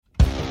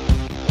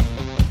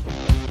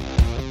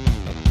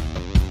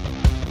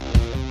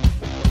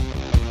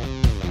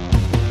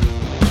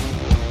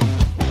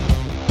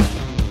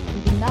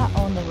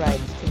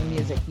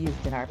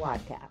in our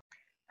podcast.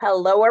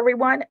 Hello,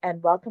 everyone,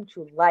 and welcome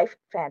to Life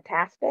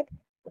Fantastic,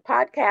 the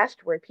podcast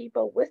where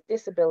people with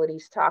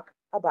disabilities talk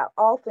about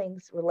all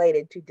things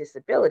related to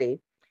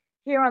disability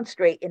here on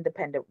Straight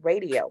Independent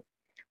Radio.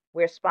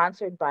 We're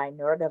sponsored by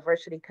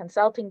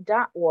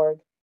neurodiversityconsulting.org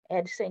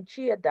and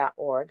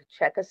saintchia.org.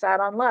 Check us out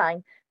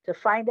online to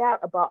find out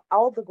about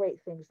all the great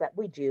things that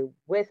we do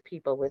with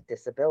people with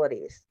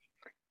disabilities.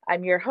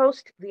 I'm your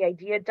host, the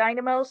Idea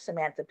Dynamo,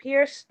 Samantha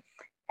Pierce,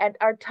 and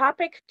our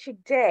topic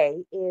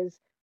today is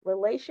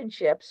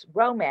relationships,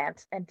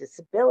 romance, and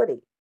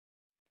disability.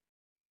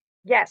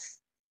 Yes,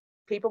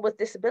 people with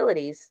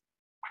disabilities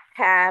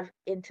have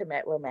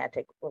intimate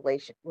romantic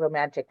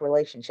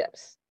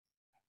relationships.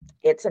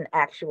 It's an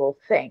actual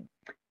thing.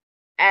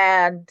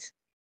 And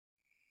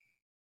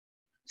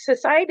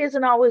society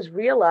doesn't always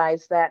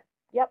realize that,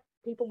 yep,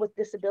 people with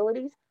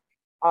disabilities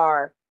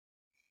are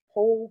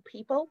whole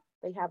people.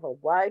 They have a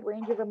wide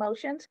range of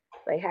emotions.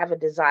 They have a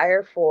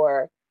desire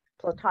for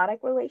platonic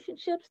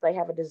relationships. They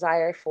have a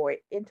desire for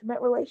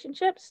intimate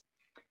relationships.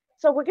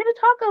 So we're going to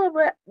talk a little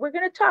bit. We're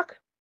going to talk,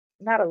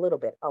 not a little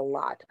bit, a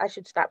lot. I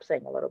should stop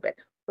saying a little bit.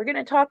 We're going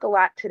to talk a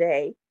lot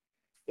today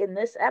in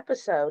this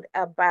episode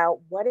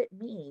about what it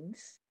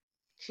means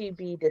to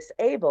be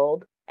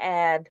disabled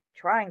and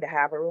trying to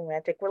have a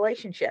romantic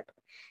relationship.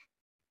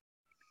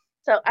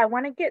 So I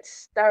want to get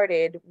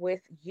started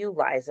with you,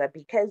 Liza,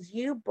 because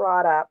you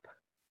brought up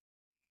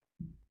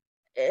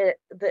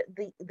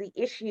the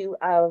issue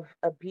of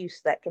abuse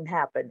that can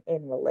happen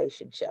in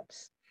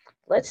relationships.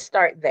 Let's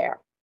start there.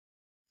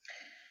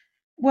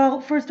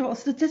 Well, first of all,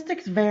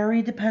 statistics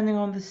vary depending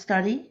on the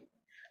study,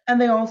 and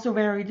they also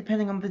vary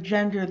depending on the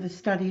gender the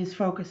study is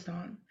focused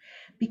on.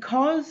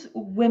 Because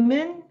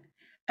women,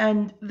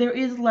 and there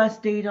is less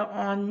data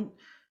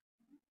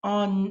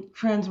on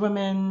trans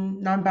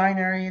women,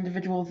 non-binary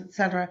individuals,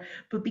 etc.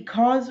 But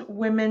because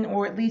women,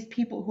 or at least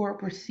people who are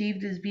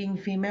perceived as being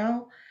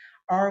female,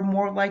 are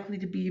more likely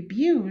to be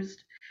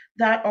abused,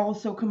 that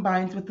also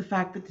combines with the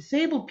fact that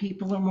disabled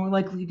people are more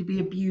likely to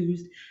be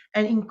abused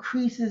and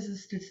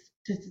increases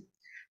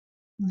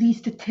the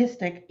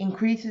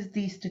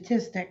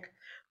statistic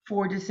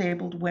for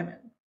disabled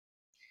women.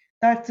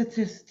 That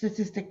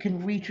statistic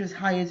can reach as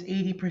high as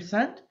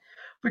 80%.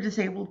 For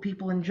disabled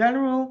people in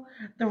general,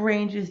 the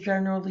range is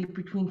generally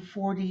between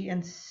 40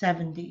 and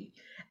 70.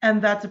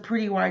 And that's a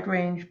pretty wide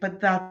range,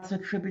 but that's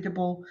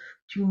attributable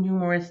to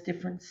numerous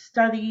different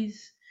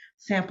studies,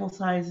 sample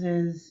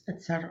sizes,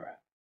 etc.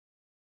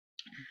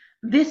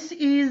 This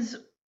is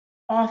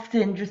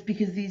often just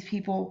because these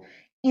people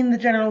in the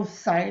general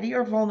society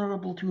are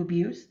vulnerable to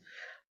abuse,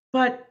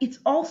 but it's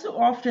also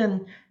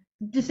often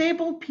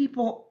disabled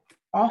people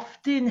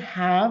often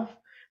have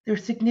their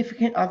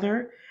significant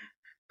other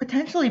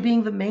potentially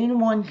being the main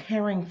one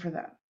caring for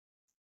them,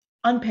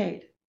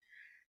 unpaid.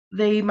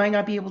 They might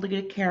not be able to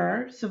get a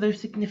carer, so their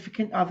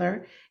significant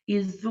other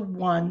is the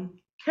one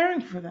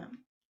caring for them.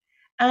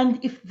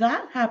 And if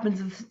that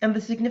happens, and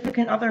the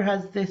significant other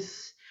has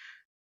this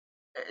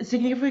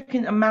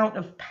significant amount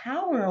of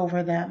power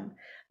over them,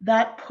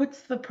 that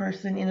puts the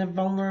person in a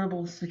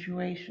vulnerable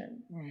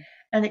situation.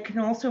 And it can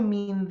also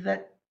mean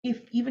that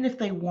even if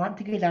they want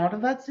to get out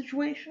of that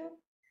situation,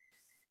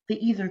 they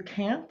either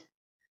can't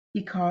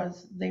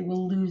because they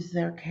will lose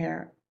their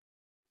care,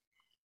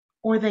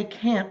 or they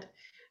can't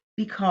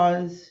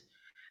because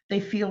they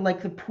feel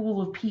like the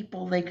pool of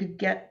people they could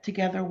get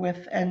together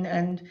with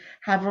and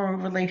have a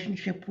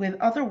relationship with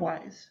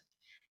otherwise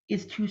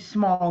is too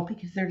small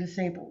because they're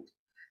disabled.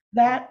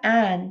 That,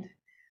 and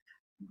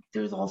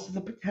there's also the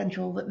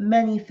potential that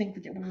many think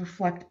that it will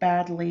reflect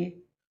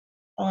badly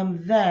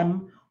on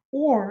them,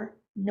 or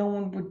no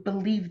one would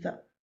believe them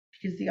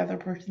because the other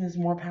person is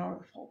more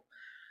powerful.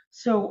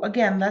 So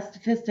again, that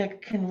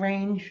statistic can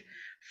range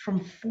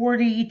from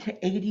 40 to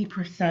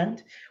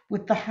 80%,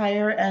 with the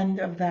higher end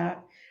of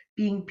that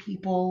being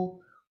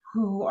people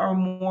who are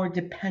more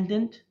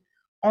dependent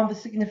on the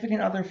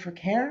significant other for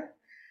care,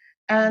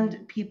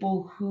 and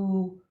people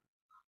who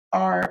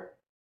are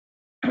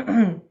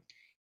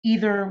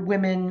either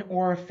women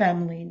or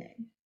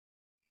femme-leaning.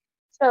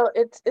 So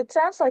it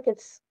sounds like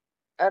it's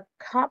a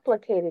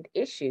complicated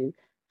issue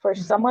for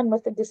someone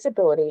with a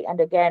disability. And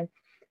again,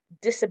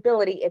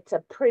 disability, it's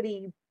a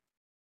pretty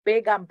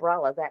big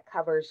umbrella that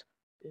covers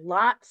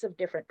lots of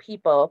different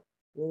people,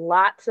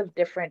 lots of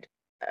different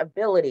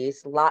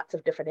abilities, lots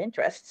of different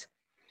interests.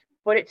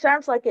 But it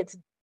sounds like it's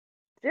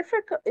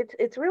difficult.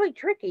 It's really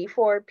tricky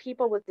for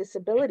people with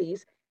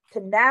disabilities to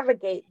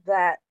navigate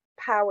that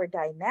power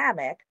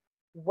dynamic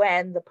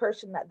when the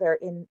person that they're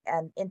in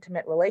an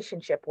intimate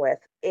relationship with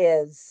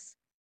is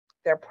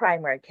their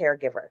primary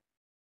caregiver.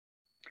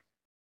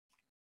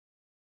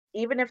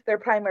 Even if their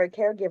primary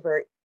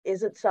caregiver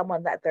isn't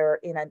someone that they're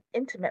in an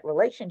intimate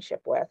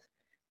relationship with,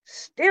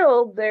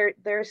 still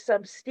there's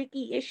some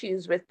sticky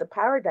issues with the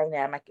power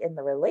dynamic in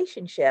the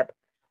relationship.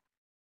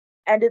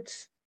 And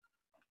it's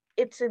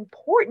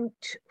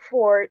important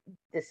for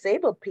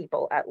disabled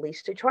people, at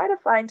least, to try to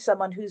find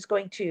someone who's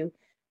going to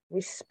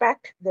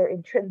respect their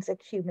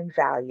intrinsic human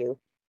value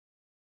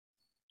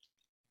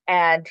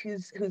and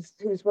who's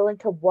willing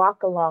to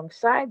walk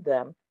alongside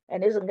them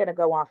and isn't going to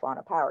go off on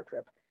a power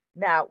trip.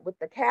 Now, with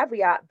the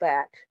caveat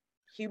that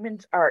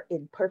humans are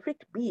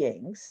imperfect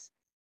beings,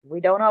 we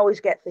don't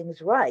always get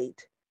things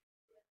right.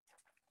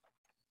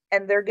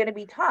 And there are going to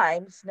be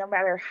times, no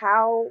matter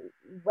how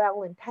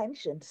well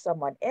intentioned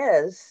someone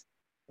is,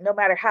 no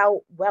matter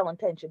how well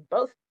intentioned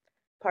both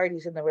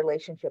parties in the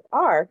relationship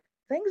are,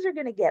 things are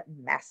going to get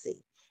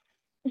messy.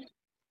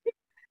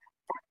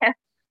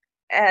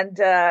 And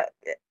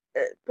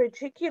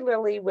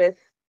particularly with,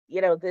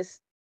 this,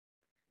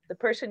 the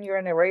person you're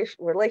in a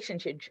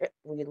relationship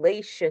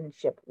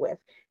with,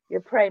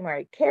 your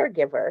primary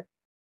caregiver,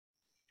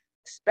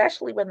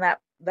 especially when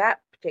that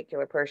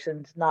particular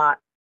person's not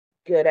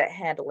good at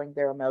handling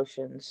their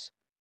emotions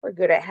or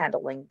good at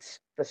handling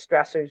the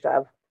stressors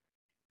of,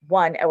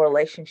 one, a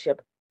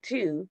relationship,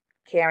 two,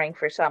 caring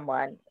for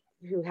someone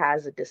who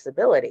has a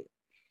disability.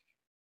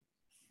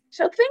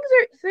 So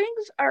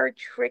things are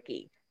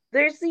tricky.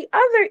 There's the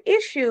other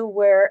issue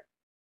where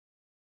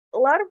a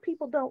lot of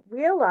people don't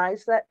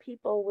realize that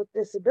people with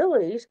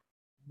disabilities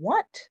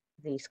want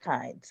these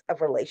kinds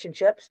of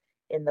relationships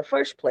in the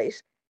first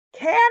place,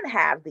 can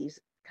have these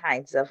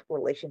kinds of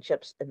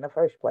relationships in the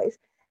first place.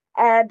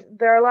 And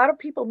there are a lot of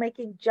people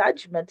making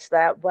judgments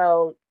that,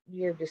 well,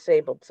 you're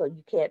disabled, so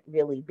you can't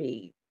really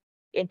be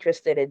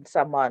interested in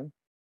someone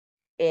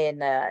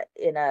in a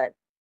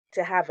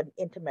to have an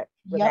intimate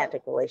Yep.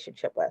 romantic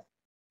relationship with.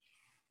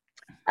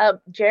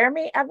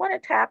 Jeremy, I want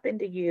to tap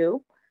into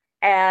you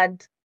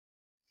and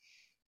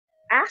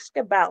ask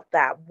about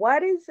that.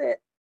 What is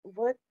it?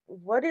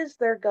 What is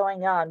there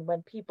going on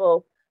when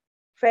people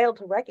fail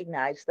to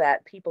recognize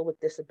that people with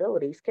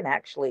disabilities can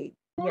actually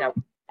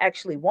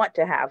want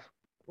to have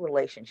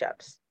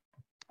relationships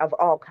of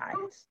all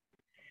kinds?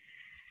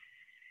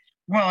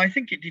 Well, I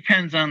think it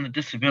depends on the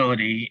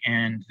disability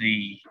and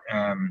the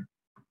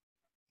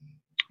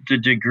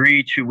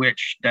degree to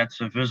which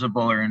that's a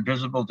visible or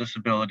invisible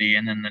disability,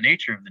 and then the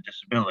nature of the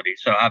disability.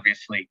 So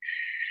obviously,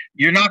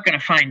 you're not going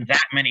to find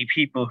that many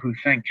people who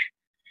think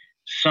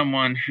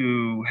someone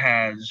who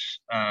has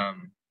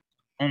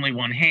only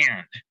one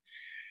hand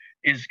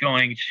is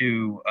going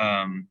to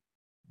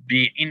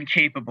be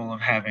incapable of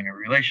having a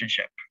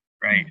relationship,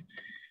 right?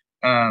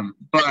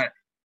 But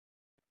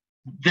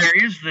there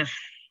is this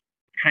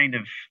kind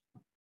of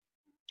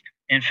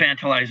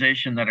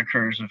infantilization that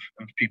occurs of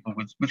people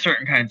with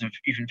certain kinds of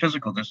even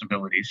physical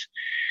disabilities,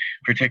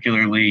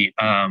 particularly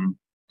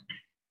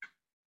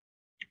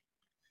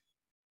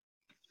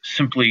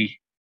simply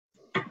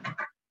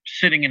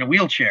sitting in a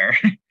wheelchair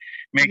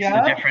makes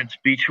the difference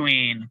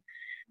between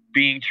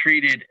being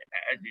treated.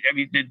 I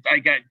mean, I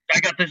got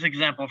this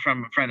example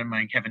from a friend of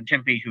mine, Kevin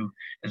Timpey, who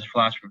is a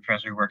philosophy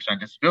professor who works on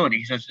disability.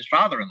 He says his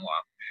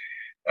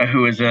father-in-law,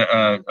 who is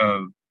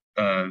a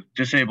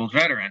disabled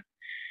veteran,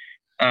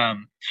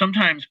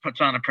 sometimes puts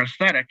on a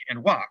prosthetic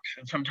and walks,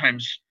 and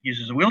sometimes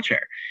uses a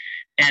wheelchair.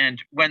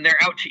 And when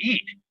they're out to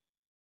eat,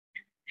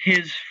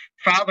 his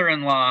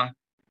father-in-law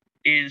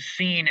is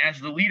seen as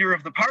the leader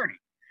of the party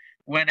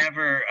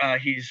whenever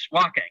he's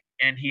walking,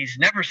 and he's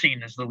never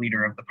seen as the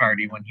leader of the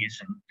party when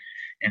he's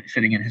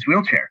sitting in his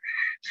wheelchair.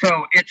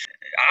 So it's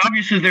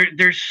obviously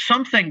there's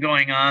something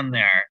going on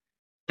there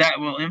that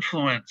will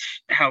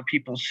influence how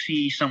people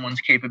see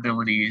someone's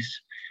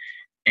capabilities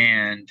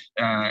and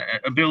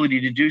ability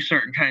to do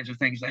certain kinds of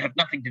things that have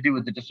nothing to do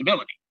with the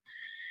disability.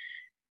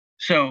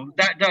 So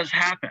that does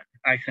happen,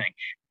 I think.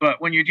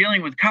 But when you're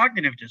dealing with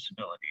cognitive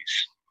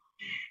disabilities,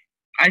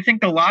 I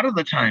think a lot of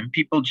the time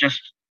people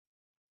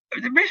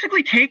they're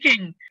basically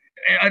taking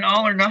an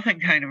all or nothing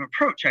kind of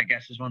approach, I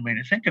guess, is one way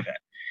to think of it.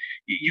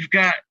 You've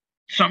got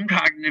some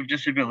cognitive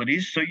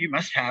disabilities, so you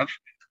must have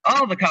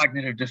all the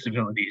cognitive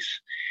disabilities.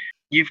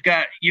 You've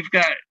got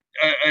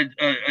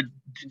a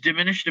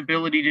diminished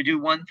ability to do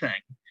one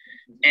thing,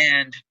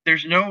 and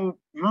there's no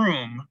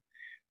room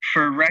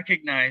for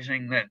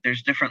recognizing that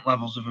there's different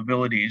levels of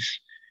abilities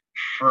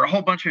for a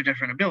whole bunch of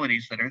different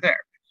abilities that are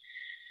there.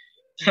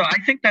 So I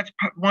think that's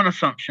one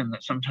assumption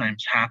that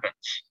sometimes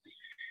happens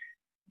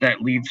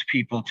that leads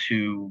people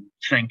to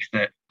think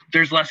that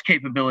there's less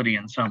capability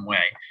in some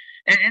way.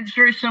 And it's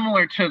very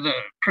similar to the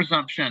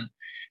presumption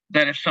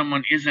that if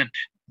someone isn't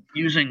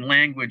using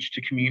language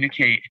to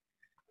communicate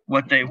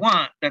what they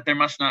want, that there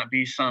must not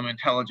be some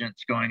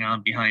intelligence going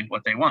on behind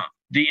what they want.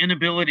 The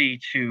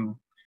inability to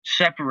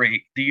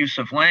separate the use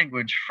of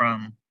language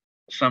from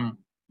some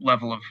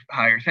level of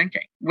higher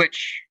thinking,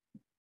 which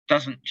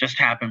doesn't just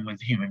happen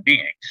with human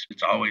beings.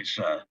 It's always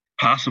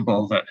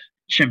possible that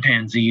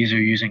chimpanzees are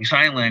using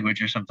sign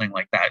language or something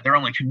like that. They're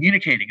only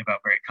communicating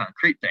about very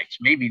concrete things.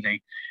 Maybe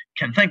they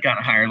can think on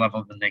a higher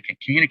level than they can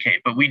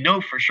communicate. But we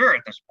know for sure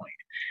at this point,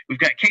 we've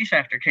got case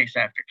after case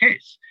after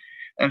case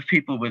of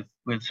people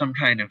with some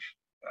kind of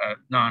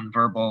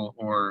nonverbal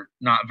or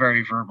not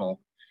very verbal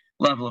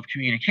level of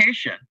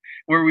communication,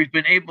 where we've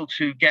been able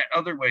to get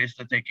other ways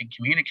that they can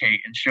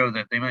communicate and show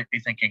that they might be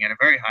thinking at a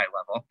very high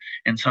level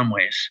in some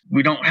ways.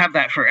 We don't have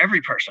that for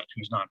every person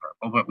who's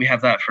nonverbal, but we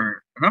have that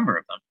for a number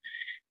of them.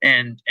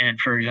 and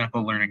for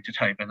example, learning to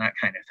type and that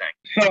kind of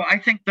thing. So I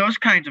think those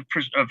kinds of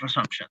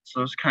assumptions,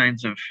 those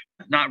kinds of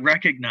not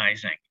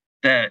recognizing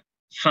that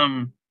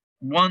some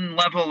one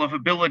level of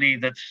ability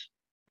that's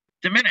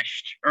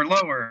diminished or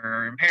lower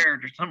or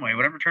impaired or some way,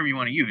 whatever term you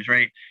want to use,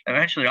 right?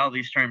 Eventually, all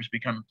these terms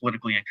become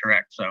politically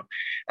incorrect. So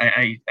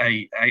I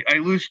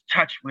lose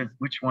touch with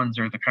which ones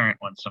are the current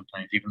ones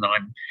sometimes, even though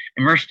I'm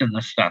immersed in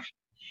this stuff.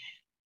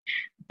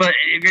 But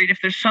if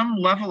there's some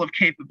level of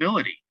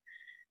capability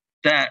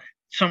that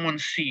someone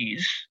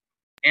sees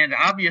and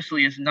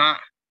obviously is not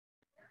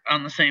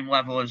on the same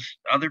level as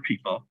other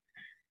people,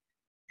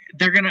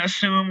 they're going to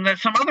assume that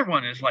some other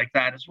one is like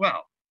that as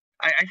well.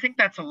 I think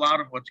that's a lot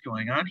of what's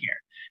going on here.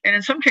 And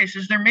in some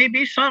cases, there may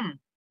be some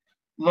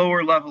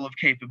lower level of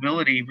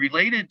capability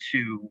related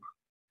to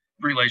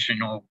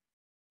relational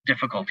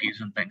difficulties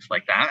and things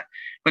like that.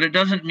 But it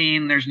doesn't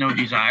mean there's no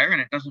desire, and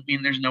it doesn't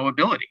mean there's no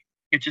ability.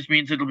 It just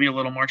means it'll be a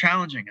little more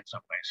challenging in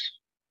some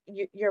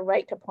ways. You're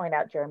right to point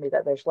out, Jeremy,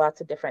 that there's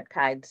lots of different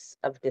kinds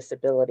of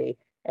disability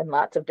and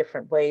lots of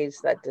different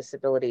ways that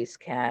disabilities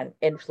can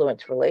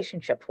influence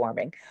relationship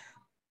forming.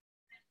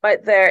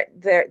 But there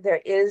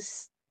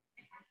is,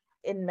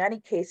 in many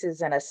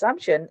cases, an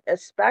assumption,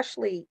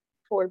 especially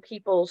for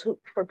people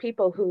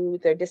who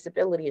their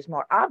disability is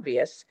more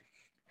obvious.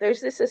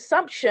 There's this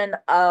assumption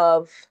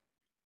of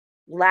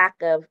lack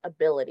of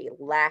ability,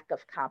 lack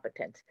of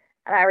competence.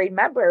 And I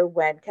remember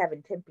when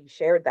Kevin Timpey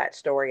shared that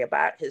story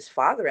about his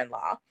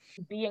father-in-law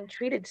being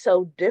treated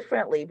so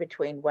differently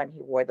between when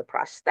he wore the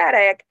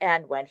prosthetic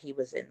and when he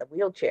was in the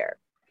wheelchair.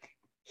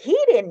 He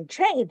didn't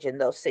change in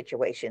those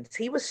situations.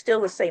 He was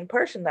still the same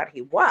person that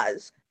he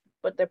was,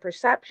 but the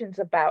perceptions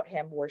about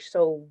him were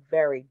so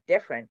very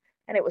different,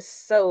 and it was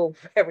so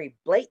very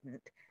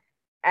blatant.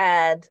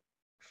 And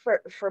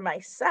for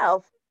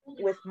myself,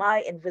 with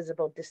my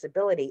invisible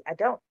disability, I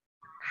don't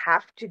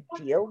have to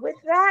deal with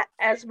that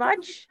as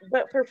much.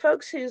 But for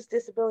folks whose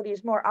disability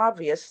is more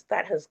obvious,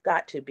 that has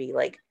got to be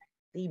like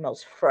the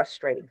most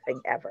frustrating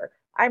thing ever.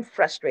 I'm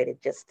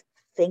frustrated just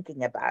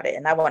thinking about it,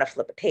 and I want to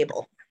flip a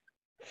table.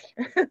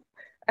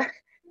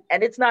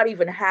 And it's not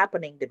even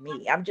happening to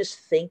me. I'm just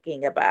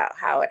thinking about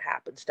how it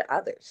happens to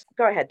others.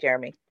 Go ahead,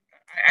 Jeremy.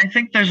 I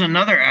think there's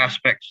another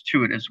aspect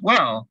to it as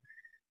well.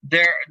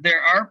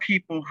 There are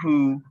people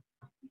who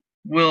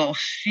will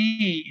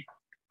see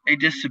a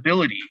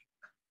disability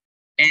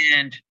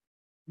and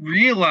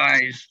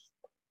realize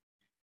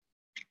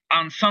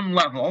on some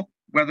level,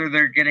 whether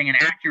they're getting an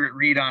accurate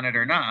read on it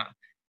or not,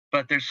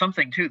 but there's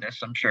something to this,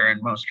 I'm sure,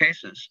 in most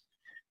cases,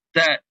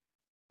 that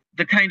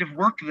the kind of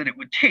work that it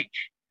would take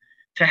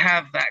to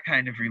have that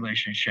kind of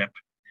relationship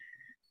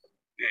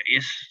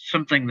is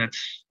something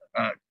that's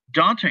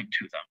daunting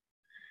to them.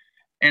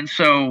 And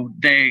so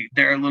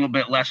they're a little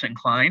bit less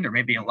inclined, or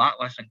maybe a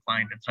lot less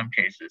inclined in some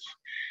cases,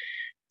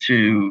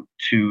 to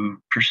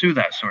pursue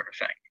that sort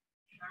of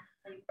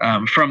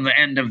thing from the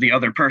end of the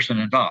other person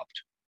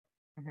involved.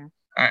 Mm-hmm.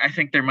 I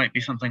think there might be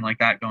something like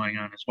that going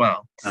on as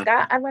well.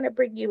 Scott, I want to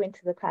bring you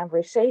into the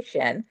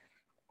conversation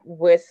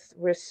with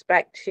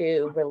respect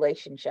to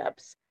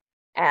relationships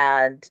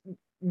and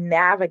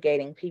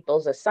navigating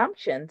people's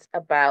assumptions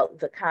about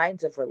the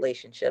kinds of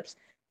relationships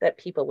that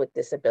people with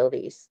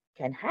disabilities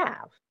can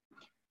have.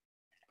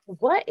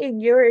 What, in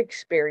your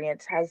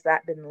experience, has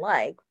that been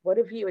like? What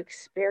have you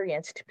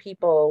experienced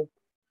people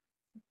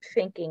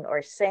thinking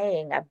or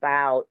saying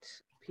about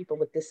people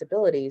with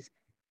disabilities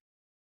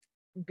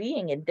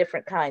being in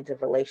different kinds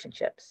of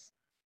relationships?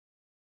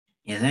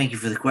 Yeah, thank you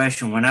for the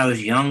question. When I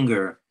was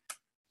younger,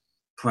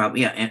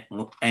 probably, yeah,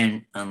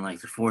 and in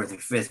like the 4th or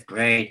 5th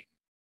grade,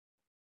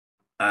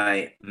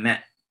 I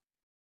met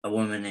a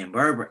woman named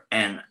Barbara,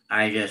 and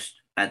I just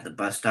at the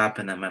bus stop,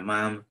 and then my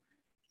mom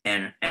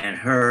and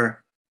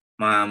her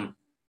mom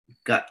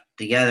got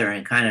together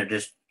and kind of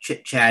just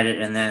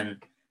chit-chatted, and then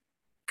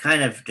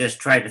kind of just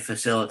tried to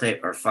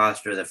facilitate or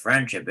foster the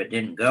friendship. It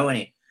didn't go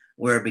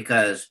anywhere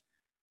because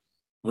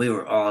we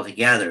were all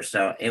together.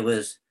 So it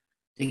was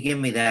to give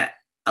me that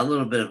a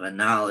little bit of a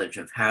knowledge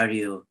of how do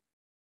you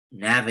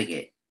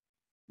navigate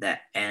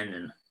that end.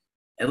 And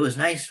it was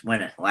nice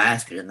when it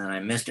lasted, and then I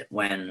missed it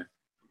when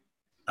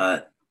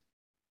my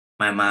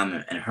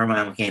mom and her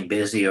mom became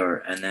busy,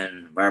 and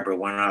then Barbara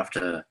went off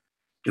to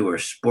do her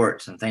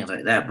sports and things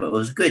like that. But it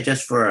was good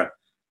just for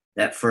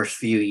that first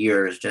few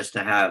years, just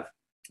to have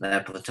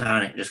that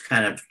platonic, just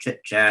kind of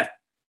chit chat.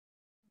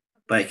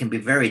 But it can be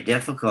very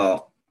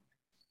difficult.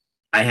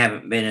 I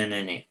haven't been in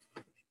any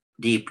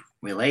deep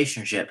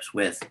relationships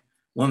with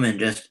women,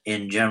 just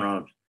in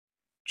general,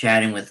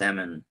 chatting with them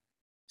and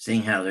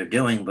seeing how they're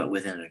doing, but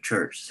within a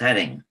church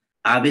setting.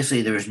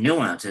 Obviously, there's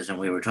nuances, and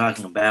we were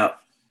talking about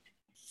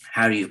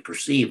how do you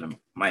perceive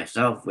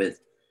myself with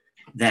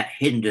that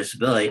hidden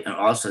disability, and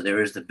also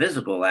there is the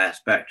visible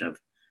aspect of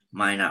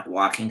my not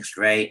walking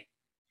straight,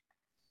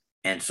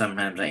 and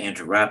sometimes I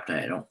interrupt,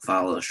 I don't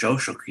follow the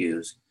social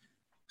cues.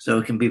 So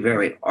it can be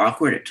very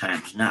awkward at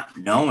times, not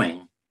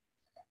knowing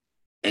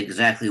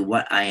exactly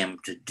what I am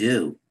to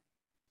do,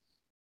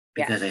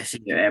 because I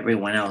see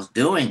everyone else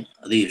doing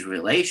these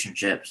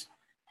relationships,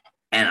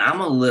 and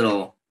I'm a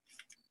little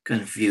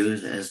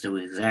confused as to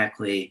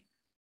exactly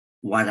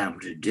what I'm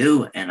to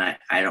do, and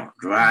I don't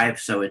drive,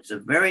 so it's a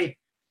very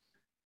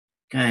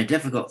kind of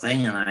difficult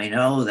thing, and I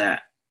know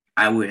that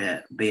I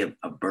would be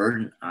a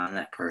burden on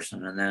that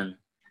person. And then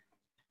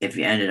if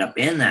you ended up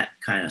in that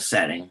kind of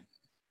setting,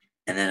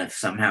 and then if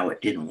somehow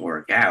it didn't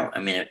work out,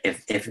 I mean,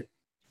 if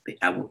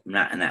I'm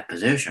not in that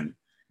position,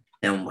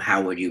 then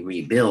how would you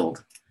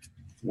rebuild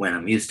when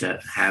I'm used to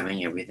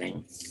having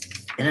everything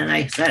in a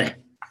nice setting?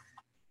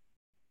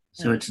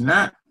 So it's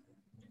not,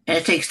 and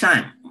it takes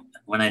time.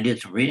 When I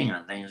did some reading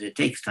on things, it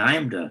takes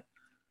time to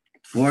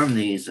form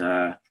these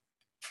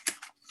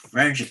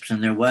friendships.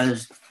 And there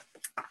was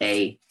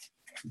a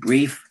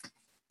brief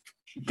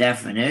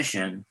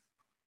definition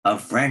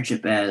of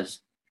friendship as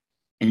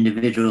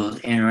individuals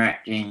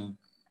interacting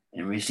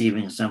and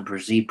receiving some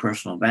perceived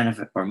personal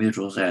benefit or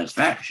mutual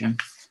satisfaction,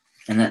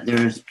 and that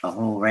there's a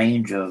whole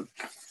range of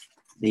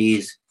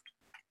these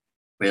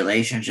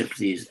relationships,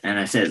 these, and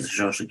I said the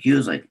social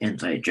cues like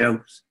inside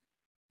jokes,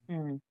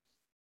 and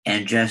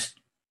just,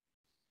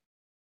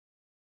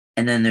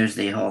 and then there's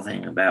the whole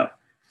thing about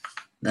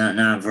the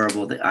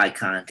nonverbal, the eye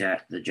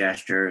contact, the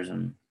gestures,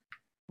 and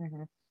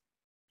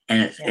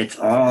it's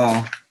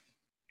all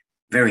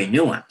very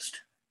nuanced.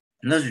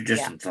 And those are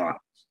just some thoughts.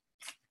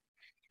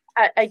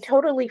 I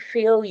totally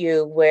feel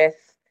you with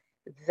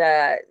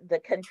the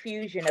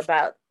confusion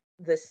about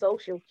the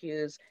social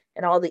cues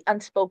and all the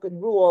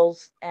unspoken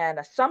rules and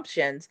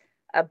assumptions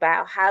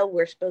about how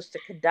we're supposed to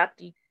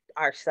conduct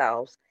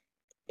ourselves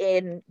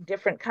in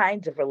different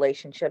kinds of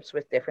relationships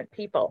with different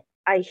people.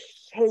 I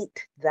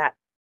hate that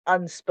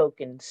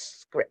unspoken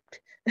script.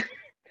 I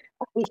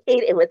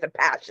hate it with a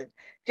passion.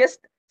 Just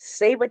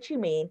say what you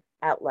mean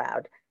out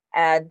loud.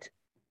 And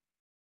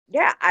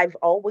yeah, I've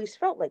always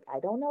felt like I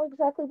don't know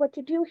exactly what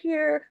to do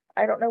here.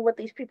 I don't know what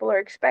these people are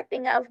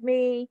expecting of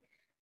me.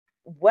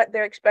 What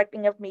they're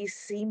expecting of me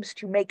seems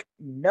to make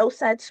no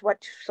sense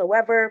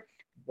whatsoever.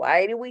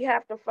 Why do we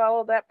have to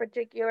follow that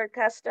particular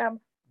custom?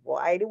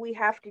 Why do we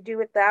have to do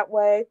it that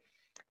way?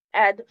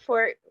 And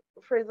for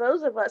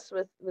those of us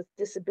with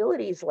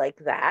disabilities like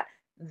that,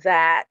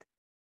 that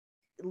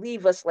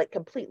leave us like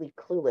completely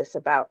clueless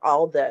about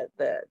all the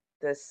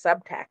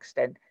subtext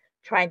and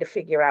trying to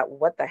figure out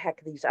what the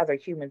heck these other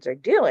humans are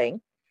doing.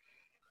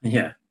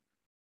 Yeah.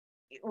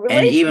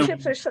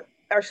 Relationships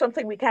are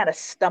something we kind of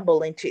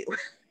stumble into.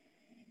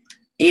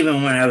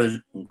 Even when I was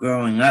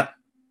growing up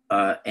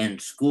in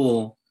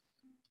school,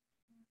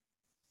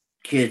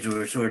 kids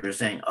were sort of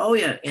saying, oh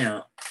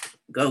yeah,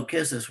 go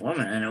kiss this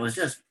woman. And it was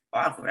just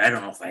awkward. I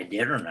don't know if I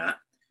did or not,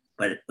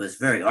 but it was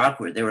very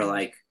awkward. They were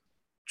like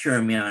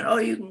cheering me on, oh,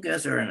 you can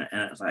kiss her. And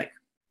it was like,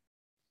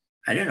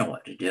 I didn't know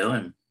what to do.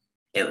 And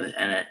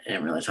I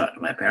didn't really talk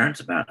to my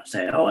parents about it.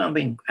 Say, oh,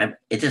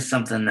 it's just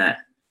something that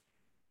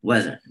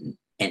wasn't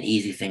an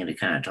easy thing to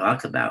kind of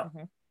talk about.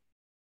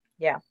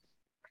 Yeah.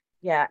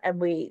 And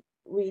we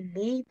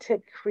need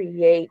to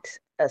create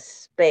a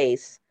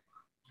space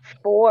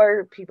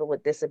for people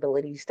with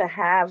disabilities to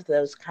have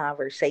those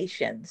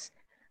conversations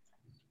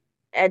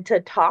and to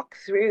talk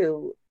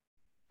through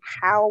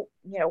how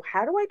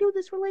do I do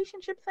this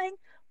relationship thing?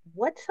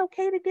 What's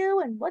okay to do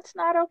and what's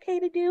not okay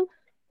to do?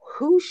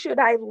 Who should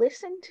I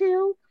listen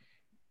to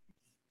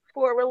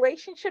for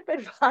relationship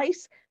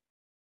advice?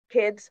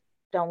 Kids,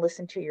 don't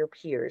listen to your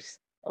peers,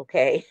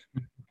 okay?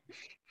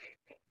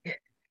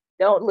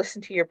 Don't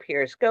listen to your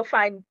peers. Go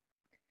find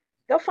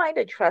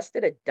a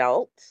trusted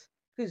adult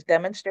who's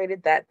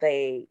demonstrated that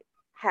they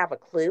have a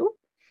clue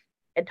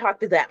and talk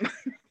to them.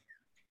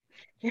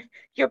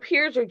 Your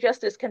peers are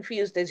just as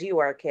confused as you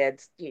are,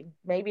 kids. You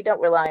maybe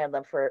don't rely on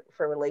them for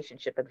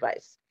relationship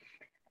advice.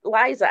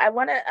 Liza, I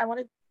want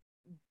to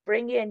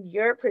bring in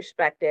your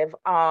perspective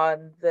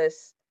on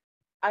this,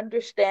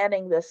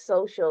 understanding the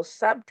social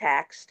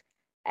subtext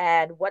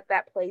and what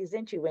that plays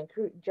into in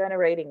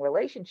generating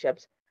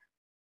relationships,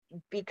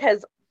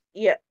 because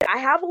I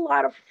have a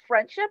lot of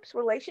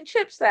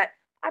relationships that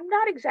I'm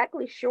not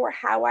exactly sure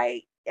how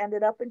I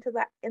ended up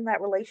in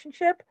that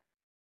relationship.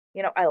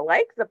 I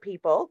like the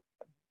people,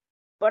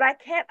 but I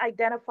can't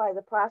identify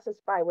the process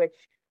by which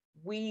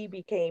we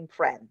became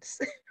friends.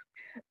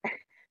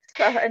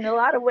 So in a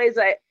lot of ways,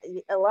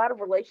 a lot of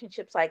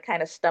relationships I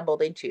kind of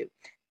stumbled into.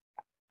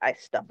 I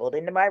stumbled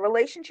into my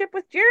relationship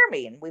with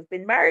Jeremy, and we've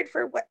been married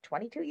for what,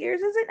 22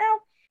 years, is it now?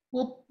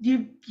 Well,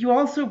 you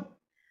also,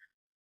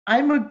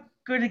 I'm a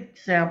good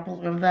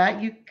example of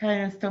that. You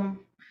kind of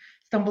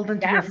stumbled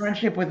into a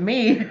friendship with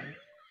me.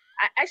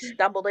 I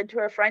stumbled into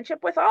a friendship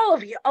with all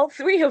of you, all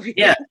three of you.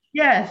 Yeah.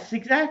 Yes,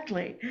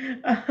 exactly.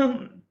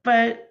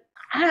 But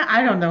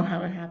I don't know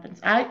how it happens.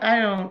 I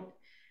don't.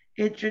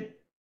 It should.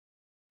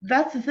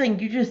 That's the thing.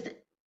 You just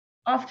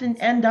often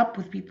end up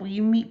with people.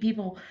 You meet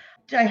people.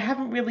 I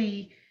haven't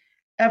really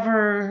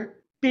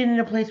ever been in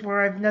a place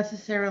where I've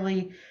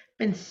necessarily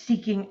been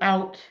seeking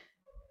out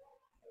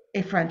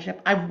a friendship.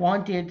 I've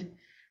wanted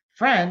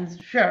friends,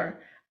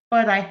 sure,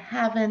 but I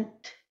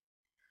haven't.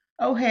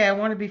 Oh, hey, I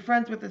want to be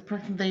friends with this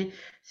person. They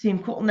seem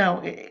cool.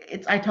 No,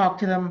 it's I talk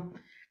to them,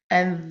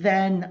 and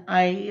then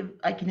I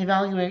can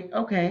evaluate.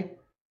 Okay,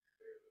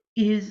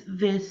 is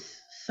this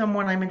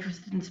someone I'm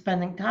interested in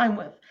spending time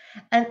with?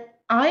 And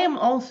I am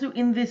also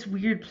in this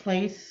weird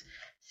place,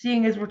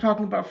 seeing as we're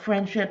talking about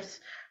friendships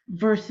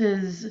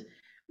versus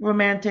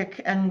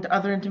romantic and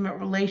other intimate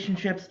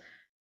relationships.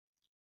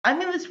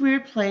 I'm in this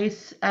weird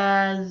place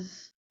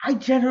as I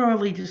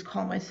generally just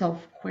call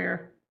myself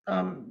queer,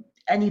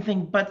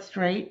 anything but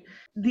straight.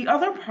 The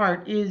other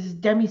part is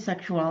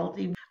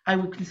demisexuality. I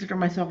would consider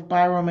myself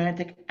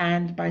biromantic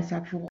and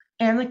bisexual.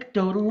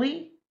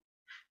 Anecdotally,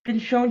 been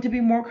shown to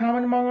be more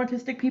common among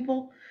autistic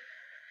people.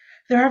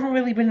 There haven't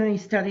really been any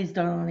studies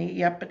done on it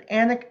yet, but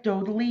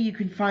anecdotally, you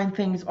can find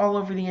things all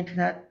over the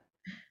internet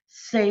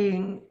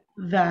saying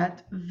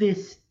that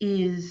this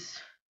is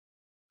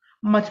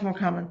much more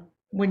common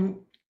when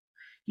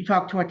you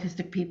talk to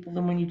autistic people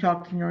than when you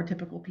talk to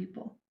neurotypical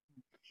people.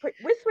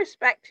 With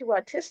respect to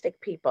autistic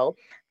people,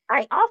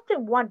 I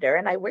often wonder,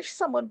 and I wish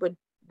someone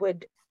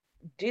would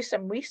do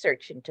some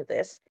research into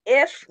this,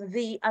 if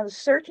the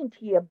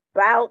uncertainty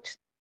about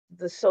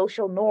the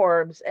social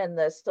norms and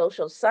the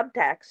social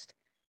subtext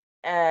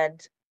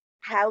and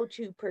how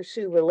to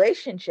pursue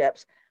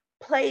relationships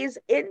plays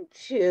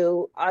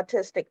into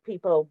autistic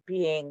people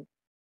being,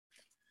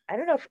 I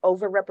don't know if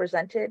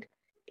overrepresented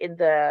in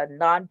the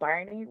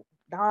non-binary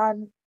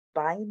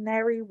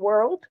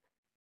world.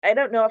 I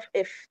don't know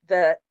if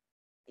the,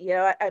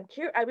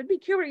 I would be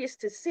curious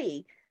to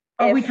see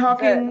if the,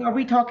 Are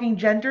we talking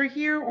gender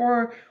here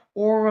or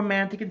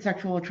romantic and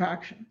sexual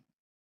attraction?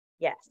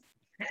 yes.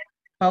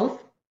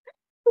 Both?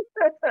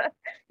 Because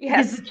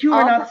Yes, the two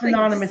are all the not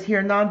synonymous things,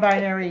 here.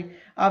 Non-binary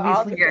all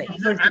obviously the Yeah, things.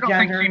 refers I to don't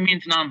think she gender.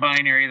 means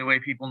non-binary the way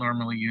people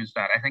normally use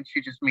that. I think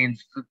she just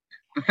means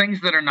the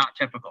things that are not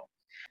typical.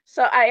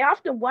 So I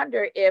often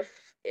wonder if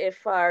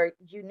our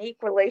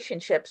unique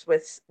relationships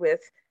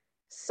with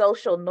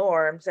social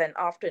norms and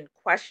often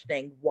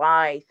questioning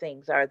why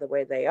things are the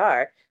way they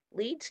are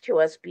leads to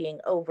us being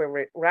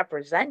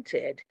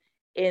overrepresented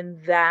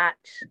in that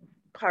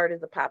part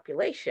of the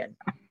population.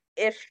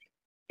 If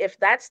if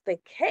that's the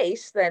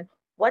case, then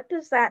what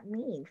does that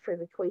mean for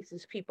the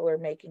choices people are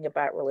making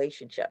about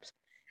relationships?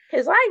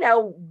 Because I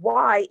know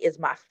why is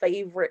my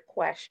favorite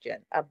question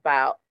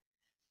about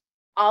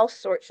all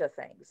sorts of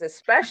things,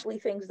 especially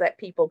things that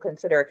people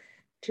consider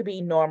to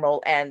be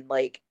normal and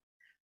like,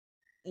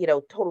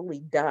 totally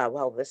duh.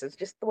 Well, this is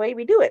just the way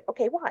we do it.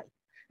 Okay, why?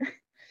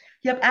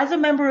 Yep, as a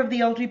member of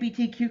the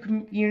LGBTQ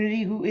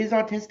community who is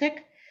autistic,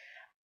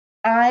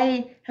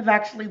 I have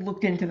actually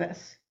looked into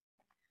this.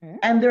 Hmm?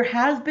 And there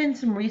has been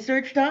some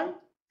research done.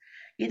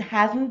 It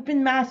hasn't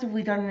been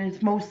massively done, and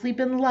it's mostly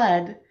been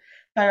led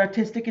by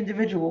autistic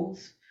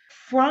individuals.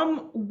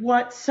 From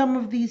what some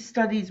of these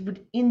studies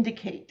would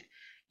indicate,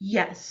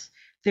 yes,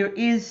 there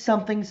is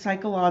something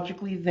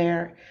psychologically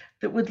there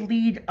that would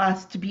lead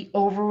us to be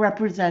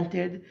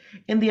overrepresented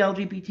in the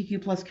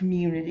LGBTQ plus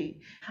community.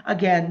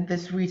 Again,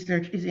 this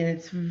research is in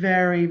its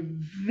very,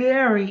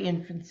 very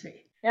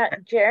infancy. Now,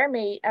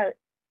 Jeremy,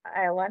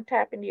 I want to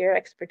tap into your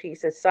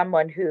expertise as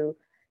someone who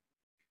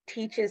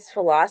teaches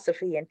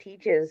philosophy and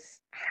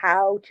teaches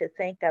how to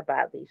think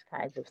about these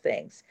kinds of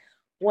things.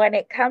 When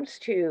it comes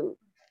to,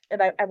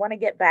 and I want to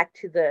get back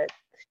to the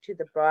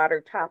broader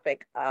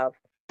topic of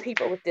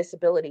people with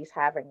disabilities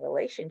having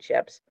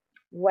relationships.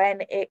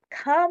 When it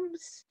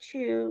comes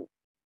to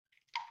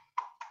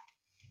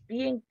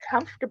being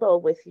comfortable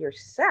with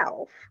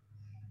yourself,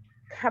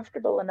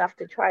 comfortable enough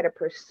to try to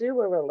pursue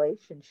a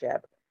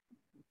relationship,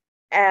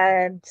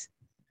 and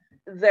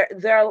there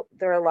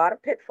are a lot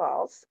of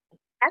pitfalls.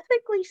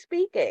 Ethically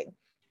speaking,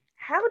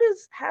 how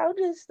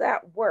does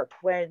that work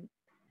when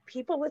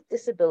people with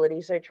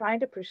disabilities are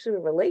trying to pursue a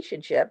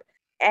relationship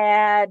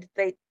and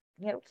they,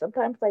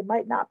 sometimes they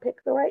might not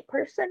pick the right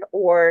person,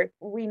 or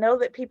we know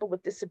that people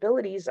with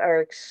disabilities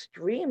are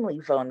extremely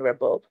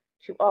vulnerable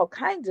to all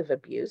kinds of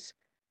abuse.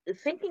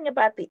 Thinking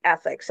about the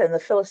ethics and the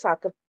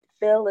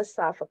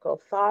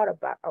philosophical thought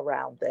about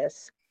around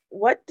this,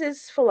 what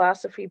does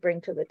philosophy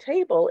bring to the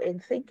table in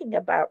thinking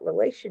about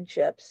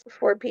relationships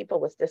for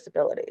people with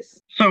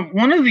disabilities? So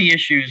one of the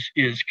issues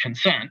is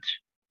consent.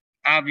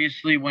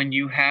 Obviously, when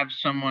you have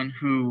someone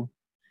who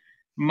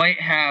might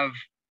have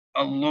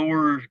a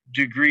lower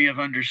degree of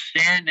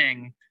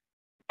understanding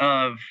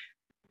of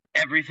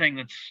everything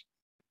that's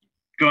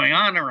going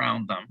on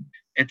around them,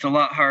 it's a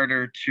lot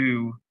harder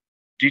to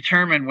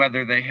determine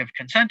whether they have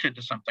consented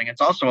to something. It's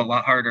also a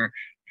lot harder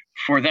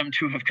for them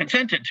to have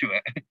consented to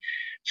it.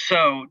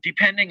 So,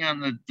 depending on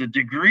the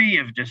degree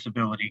of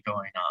disability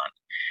going on,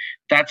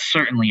 that's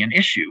certainly an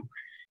issue.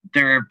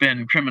 There have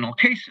been criminal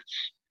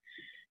cases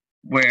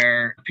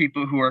where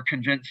people who are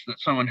convinced that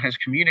someone has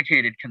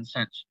communicated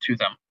consent to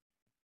them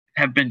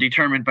have been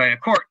determined by a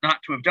court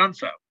not to have done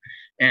so,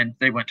 and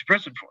they went to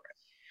prison for it.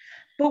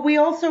 But we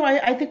also,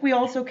 I think we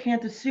also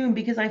can't assume,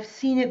 because I've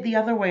seen it the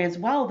other way as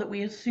well, that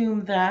we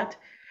assume that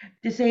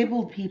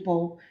disabled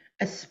people,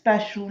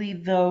 especially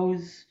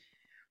those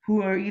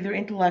who are either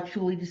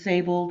intellectually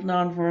disabled,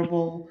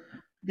 nonverbal,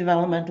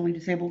 developmentally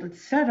disabled,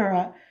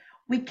 etc.,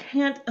 we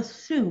can't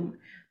assume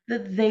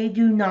that they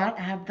do not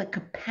have the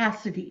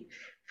capacity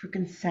for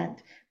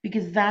consent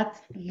because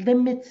that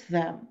limits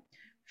them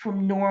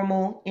from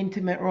normal,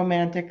 intimate,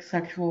 romantic,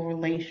 sexual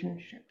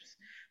relationships.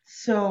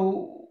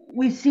 So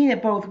we've seen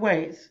it both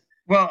ways.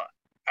 Well,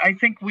 I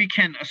think we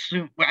can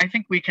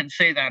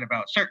say that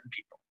about certain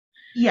people.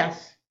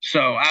 Yes.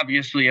 So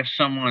obviously, if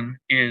someone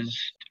is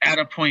at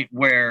a point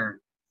where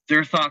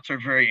their thoughts are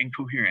very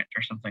incoherent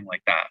or something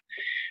like that,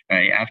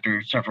 right,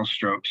 after several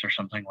strokes or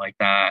something like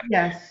that,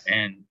 yes,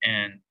 and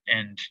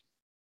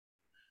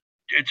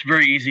it's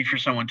very easy for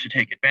someone to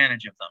take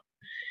advantage of them.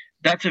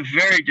 That's a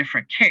very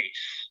different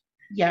case.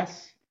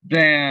 Yes.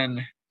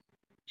 Than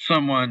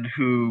someone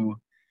who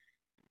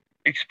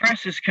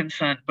expresses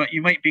consent, but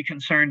you might be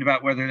concerned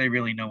about whether they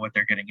really know what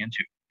they're getting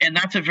into. And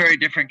that's a very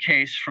different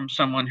case from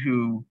someone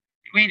who,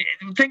 I mean,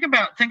 think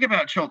about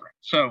children.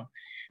 So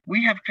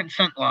we have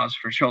consent laws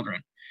for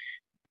children,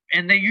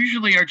 and they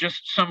usually are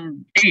just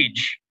some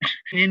age.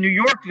 In New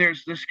York,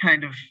 there's this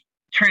kind of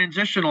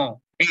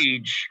transitional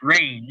age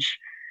range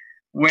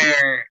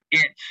where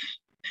it's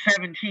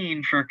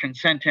 17 for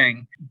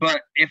consenting,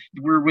 but if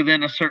we're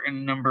within a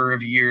certain number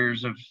of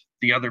years of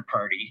the other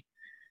party,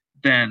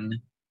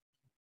 then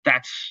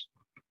that's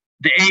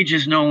the age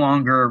is no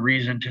longer a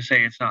reason to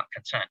say it's not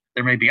consent.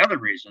 There may be other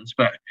reasons,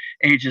 but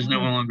age is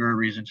no longer a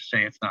reason to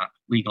say it's not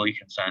legally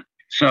consent.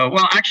 So,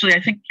 well, actually, I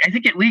think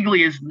it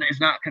legally is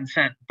not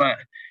consent, but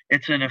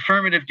it's an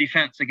affirmative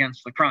defense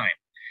against the crime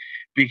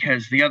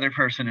because the other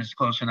person is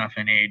close enough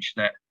in age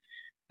that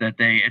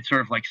it's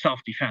sort of like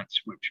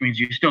self-defense, which means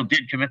you still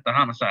did commit the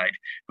homicide,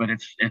 but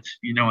it's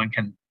no one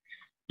can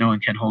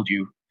hold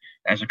you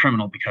as a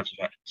criminal because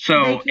of it.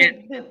 So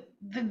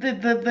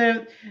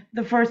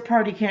the first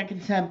party can't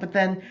consent, but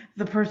then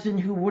the person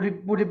who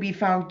would be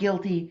found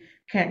guilty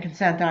can't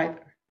consent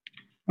either.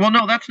 Well,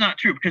 no, that's not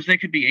true because they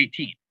could be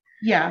 18.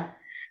 Yeah.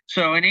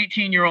 So an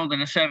 18-year-old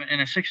and a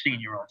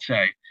 16-year-old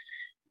say,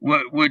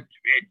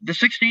 the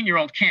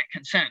 16-year-old can't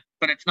consent,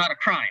 but it's not a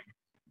crime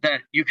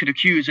that you could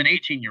accuse an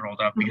 18-year-old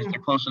of because they're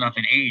close enough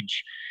in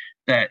age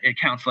that it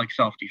counts like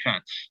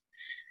self-defense.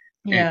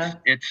 Yeah.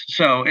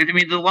 I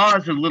mean, the law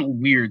is a little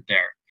weird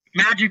there.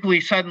 Magically,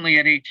 suddenly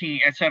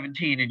at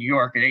 17 in New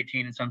York, at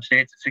 18 in some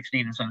states, at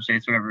 16 in some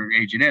states, whatever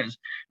age it is,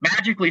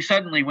 magically,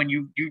 suddenly, when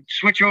you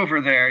switch over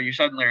there, you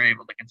suddenly are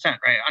able to consent,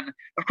 right? And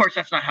of course,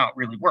 that's not how it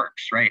really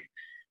works, right?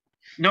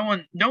 No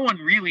one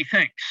really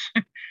thinks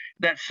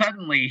that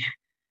suddenly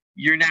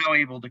you're now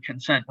able to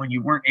consent when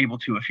you weren't able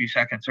to a few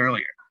seconds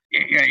earlier.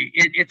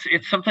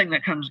 It's something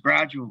that comes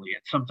gradually.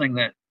 It's something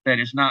that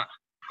is not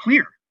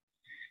clear.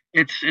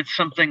 It's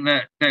something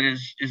that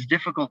is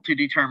difficult to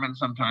determine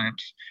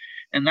sometimes,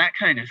 and that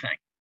kind of thing.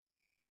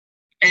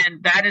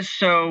 And that is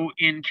so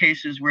in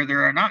cases where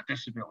there are not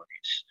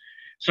disabilities.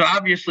 So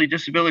obviously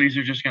disabilities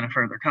are just going to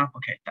further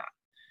complicate that.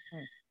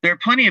 There are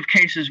plenty of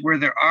cases where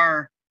there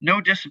are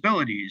no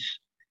disabilities,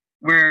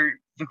 where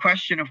the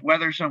question of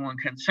whether someone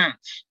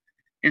consents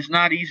is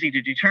not easy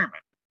to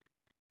determine.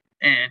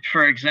 And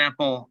for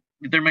example,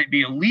 there might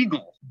be a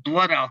legal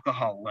blood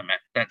alcohol limit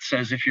that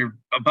says if you're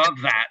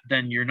above that,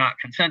 then you're not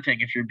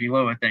consenting. If you're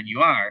below it, then you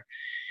are.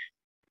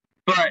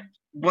 But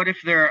what if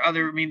there are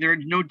other, I mean,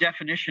 there's no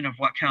definition of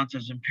what counts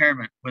as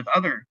impairment with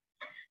other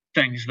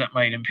things that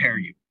might impair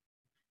you.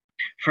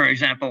 For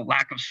example,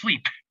 lack of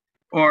sleep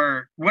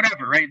or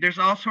whatever, right? There's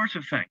all sorts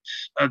of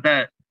things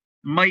that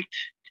might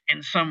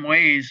in some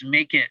ways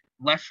make it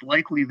less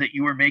likely that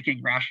you are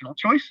making rational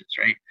choices,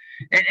 right?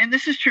 And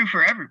this is true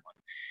for everyone.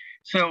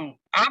 So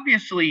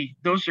obviously,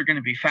 those are going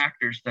to be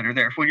factors that are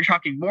there. When you're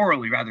talking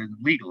morally rather than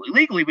legally,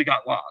 legally we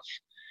got laws,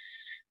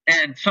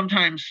 and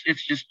sometimes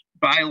it's just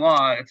by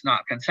law it's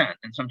not consent,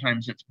 and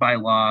sometimes it's by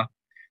law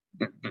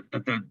that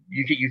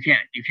you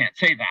can't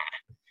say that.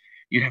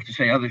 You'd have to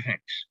say other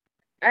things.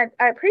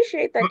 I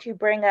appreciate that you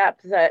bring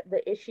up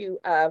the issue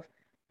of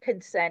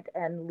consent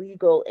and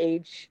legal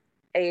age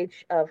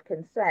of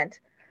consent,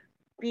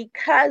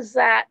 because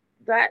that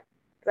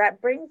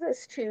brings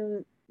us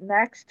to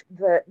next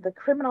the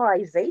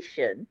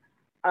criminalization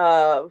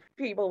of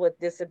people with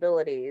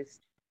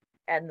disabilities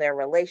and their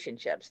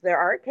relationships. There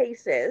are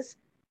cases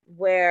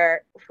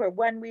where, for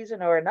one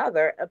reason or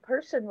another, a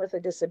person with a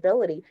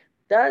disability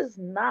does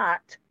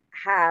not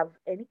have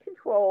any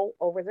control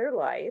over their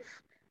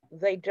life.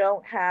 They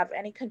don't have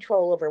any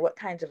control over what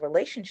kinds of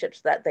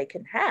relationships that they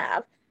can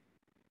have.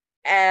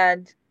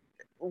 And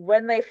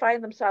when they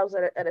find themselves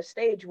at a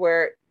stage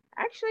where,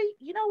 actually,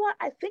 you know what,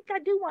 I think I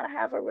do want to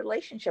have a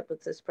relationship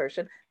with this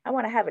person, I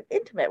want to have an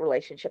intimate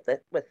relationship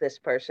with this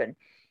person,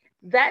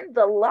 then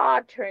the law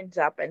turns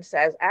up and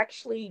says,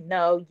 actually,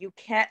 no, you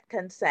can't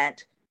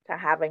consent to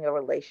having a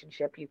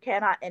relationship. You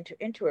cannot enter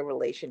into a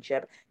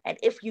relationship. And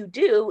if you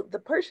do, the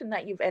person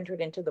that you've entered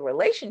into the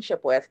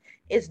relationship with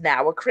is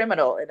now a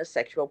criminal and a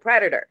sexual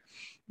predator.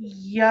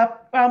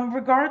 Yep.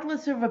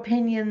 Regardless of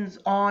opinions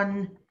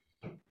on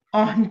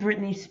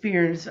Britney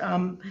Spears,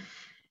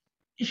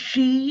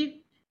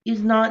 she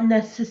is not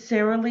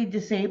necessarily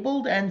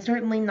disabled, and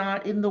certainly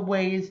not in the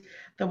ways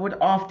that would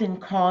often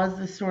cause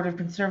this sort of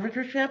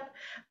conservatorship,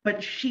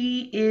 but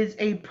she is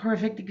a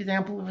perfect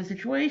example of a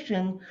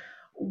situation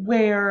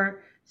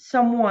where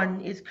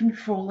someone is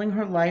controlling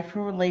her life,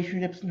 her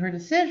relationships, and her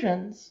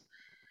decisions,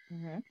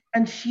 Mm-hmm.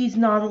 and she's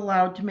not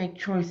allowed to make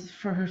choices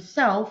for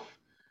herself.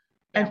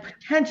 Yeah. And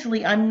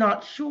potentially, I'm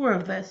not sure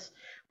of this,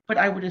 but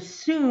I would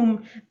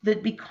assume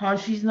that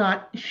because she's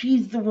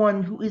the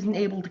one who isn't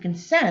able to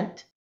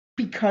consent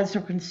because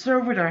her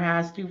conservator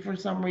has to for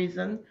some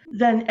reason,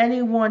 then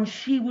anyone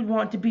she would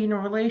want to be in a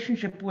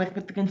relationship with,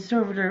 but the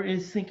conservator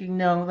is thinking,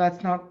 no,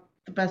 that's not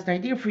the best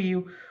idea for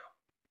you,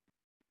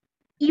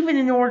 even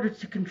in order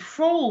to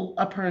control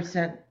a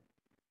person,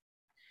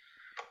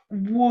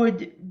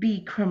 would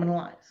be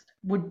criminalized,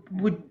 would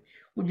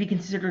be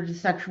considered a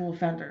sexual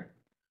offender.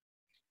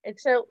 And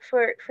so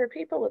for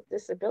people with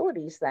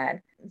disabilities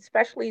then,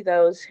 especially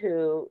those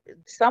who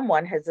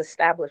someone has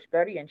established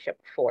guardianship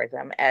for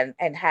them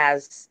and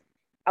has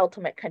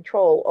ultimate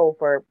control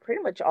over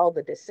pretty much all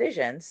the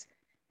decisions,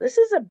 this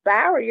is a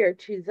barrier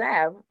to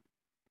them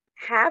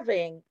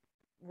having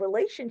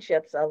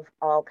relationships of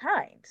all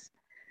kinds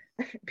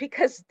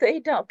because they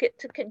don't get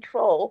to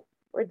control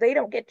or they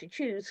don't get to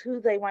choose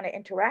who they want to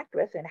interact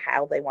with and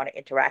how they want to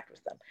interact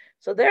with them.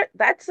 So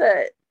that's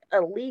a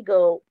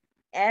legal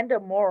and a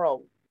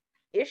moral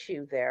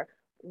issue there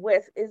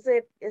with is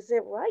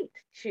it right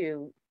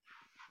to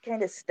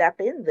kind of step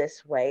in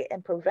this way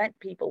and prevent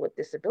people with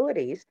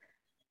disabilities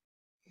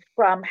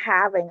from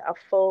having a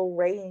full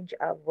range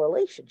of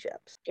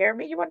relationships?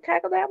 Jeremy, you want to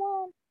tackle that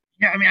one?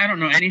 Yeah, I mean, I don't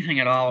know anything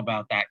at all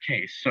about that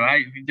case. So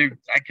I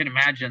can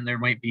imagine there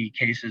might be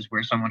cases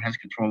where someone has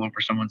control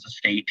over someone's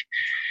estate,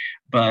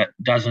 but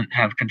doesn't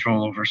have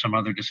control over some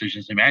other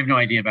decisions. I mean, I have no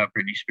idea about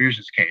Britney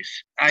Spears'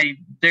 case.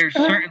 There's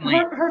certainly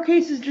her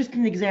case is just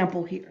an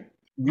example here.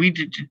 We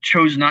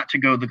chose not to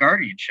go the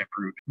guardianship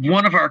route.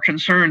 One of our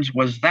concerns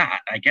was that,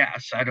 I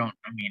guess. I don't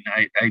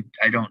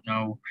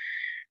know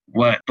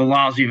what the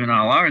laws even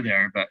all are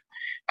there, but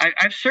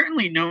I've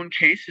certainly known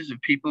cases of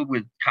people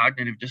with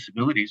cognitive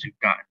disabilities who've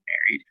gotten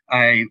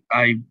married.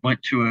 I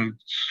went to a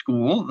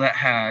school that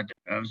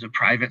it was a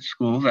private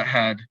school that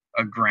had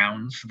a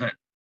grounds that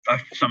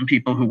some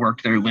people who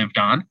worked there lived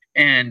on.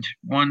 And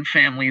one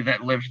family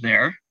that lived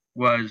there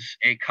was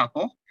a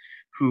couple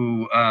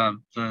who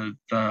the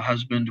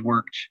husband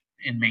worked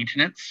in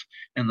maintenance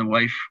and the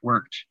wife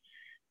worked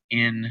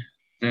in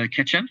the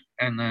kitchen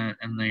and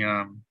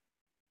the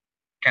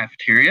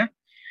cafeteria,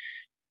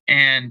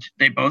 and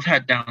they both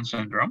had Down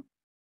syndrome,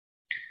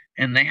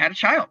 and they had a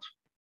child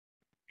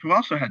who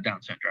also had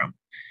Down syndrome.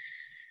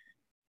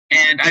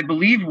 And I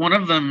believe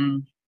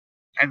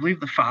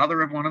the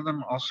father of one of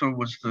them also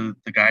was the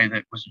guy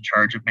that was in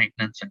charge of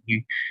maintenance, and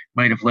he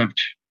might have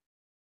lived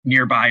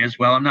nearby as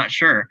well. I'm not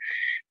sure.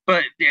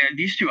 But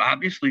these two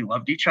obviously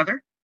loved each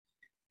other,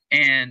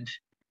 and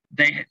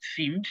they had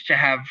seemed to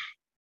have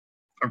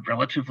a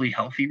relatively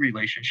healthy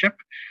relationship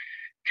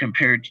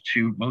compared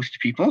to most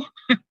people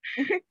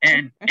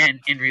and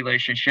in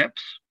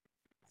relationships.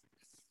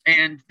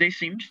 And they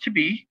seemed to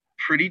be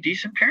pretty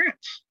decent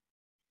parents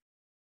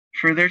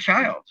for their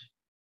child.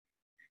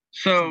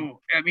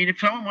 So, I mean, if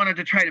someone wanted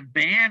to try to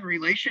ban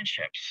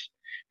relationships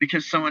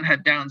because someone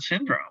had Down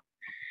syndrome,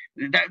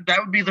 that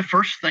would be the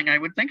first thing I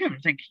would think of. I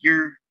think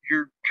you're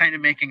kind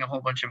of making a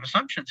whole bunch of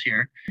assumptions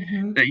here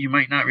that you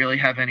might not really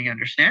have any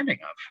understanding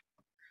of.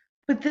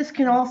 But this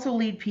can also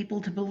lead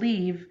people to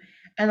believe,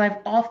 and I've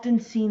often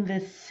seen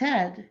this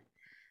said,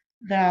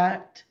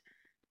 that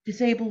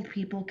disabled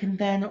people can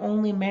then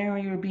only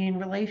marry or be in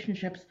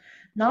relationships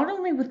not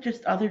only with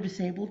just other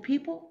disabled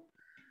people,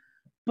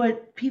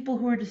 but people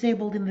who are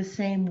disabled in the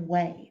same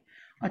way.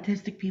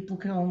 Autistic people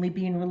can only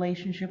be in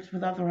relationships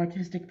with other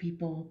autistic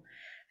people,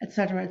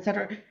 etc.,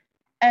 etc.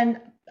 And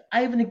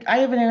I have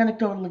an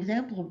anecdotal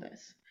example of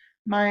this.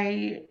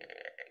 My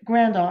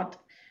grandaunt,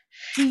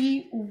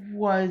 she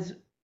was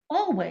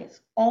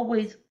always,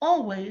 always,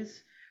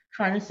 always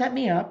trying to set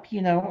me up,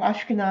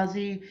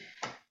 Ashkenazi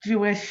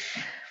Jewish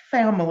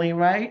family,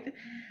 right?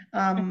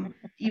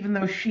 Even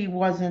though she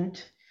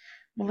wasn't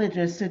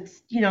religious,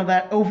 it's,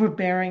 that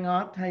overbearing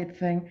aunt type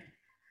thing.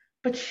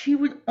 But she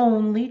would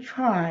only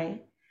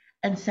try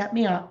and set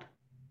me up,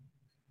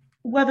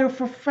 whether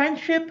for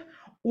friendship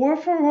or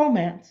for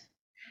romance,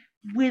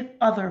 with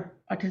other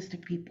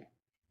autistic people.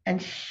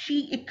 And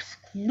she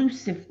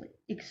exclusively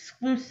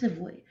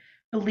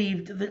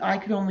believed that I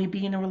could only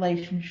be in a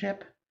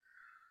relationship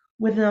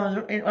with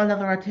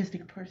another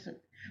autistic person.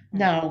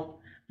 Now,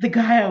 the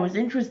guy I was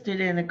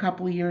interested in a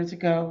couple of years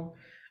ago,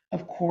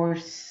 of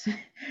course,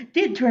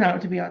 did turn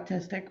out to be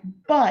autistic,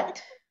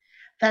 but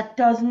that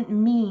doesn't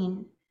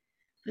mean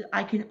that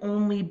I can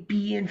only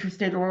be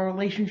interested or a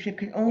relationship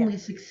can only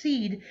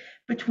succeed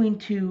between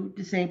two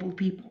disabled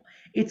people.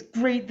 It's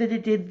great that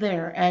it did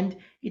there, and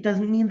it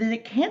doesn't mean that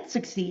it can't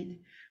succeed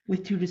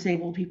with two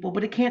disabled people,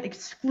 but it can't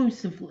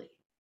exclusively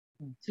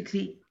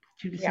succeed with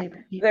two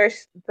disabled people.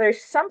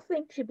 There's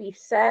something to be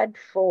said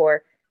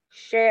for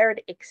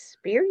shared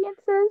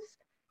experiences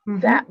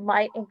that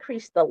might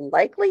increase the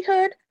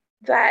likelihood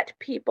that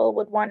people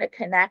would want to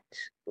connect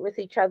with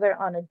each other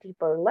on a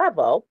deeper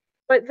level.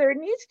 But there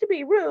needs to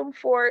be room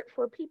for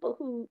people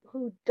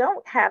who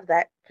don't have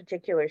that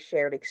particular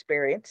shared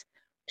experience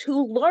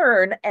to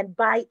learn and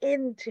buy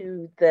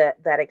into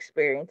that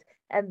experience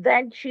and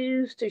then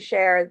choose to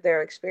share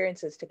their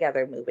experiences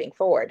together moving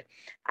forward.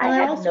 I And I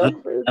had no also,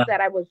 clue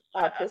that I was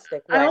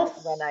autistic I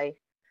also,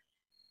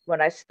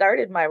 when I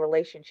started my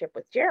relationship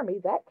with Jeremy.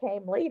 That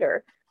came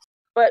later,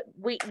 but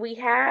we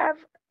have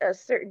a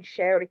certain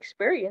shared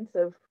experience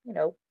of,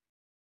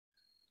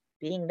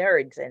 being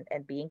nerds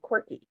and being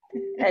quirky.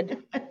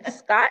 And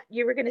Scott,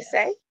 you were going to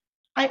say?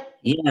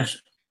 Yes,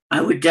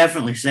 I would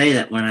definitely say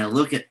that when I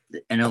look at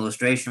an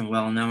illustration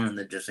well known in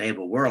the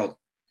disabled world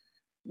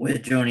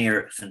with Joni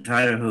Eareckson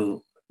Tada,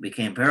 who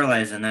became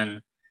paralyzed, and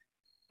then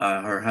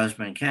her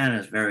husband Ken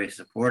is very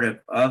supportive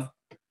of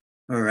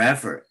her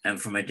effort,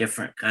 and from a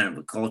different kind of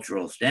a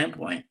cultural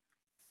standpoint,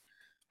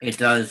 it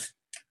does,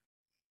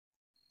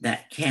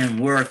 that can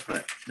work.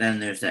 But then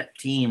there's that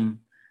team.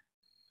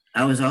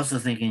 I was also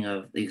thinking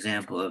of the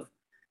example of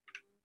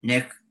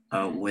Nick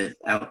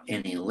without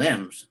any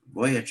limbs,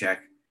 Boyacek,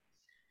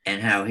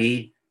 and how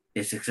he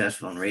is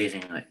successful in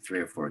raising like 3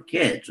 or 4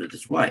 kids with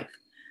his wife.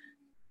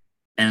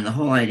 And the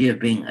whole idea of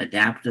being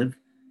adaptive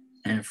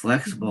and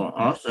flexible,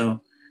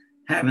 also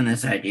having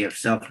this idea of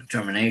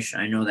self-determination.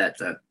 I know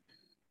that's a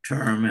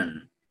term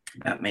and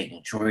about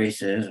making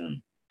choices.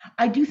 And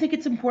I do think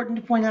it's important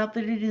to point out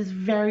that it is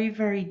very,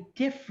 very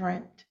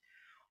different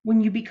when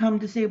you become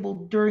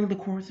disabled during the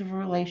course of a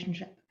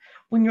relationship,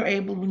 when you're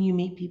able, when you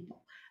meet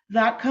people.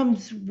 That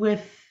comes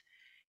with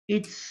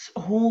its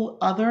whole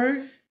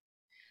other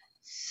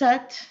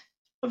set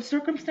of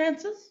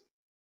circumstances.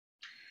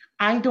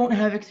 I don't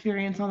have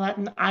experience on that,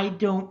 and I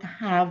don't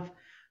have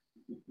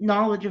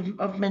knowledge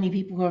of many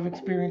people who have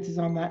experiences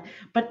on that.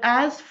 But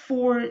as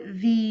for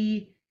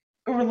the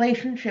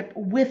relationship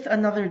with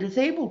another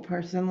disabled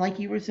person, like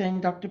you were saying,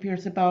 Dr.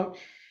 Pierce, about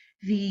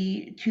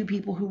the two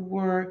people who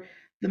were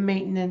the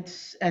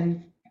maintenance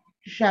and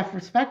chef,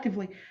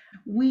 respectively,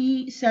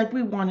 we said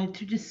we wanted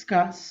to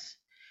discuss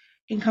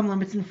income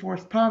limits and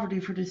forced poverty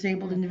for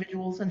disabled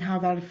individuals and how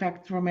that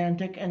affects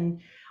romantic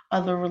and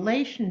other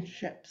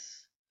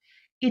relationships.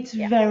 It's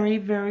very,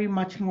 very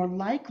much more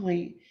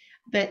likely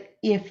that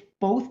if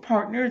both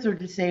partners are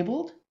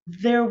disabled,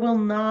 there will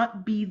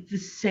not be the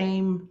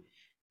same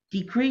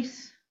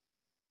decrease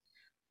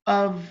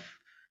of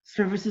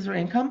services or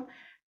income.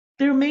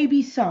 There may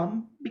be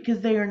some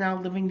because they are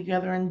now living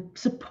together and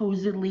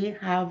supposedly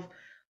have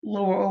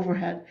lower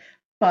overhead,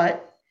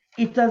 but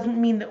it doesn't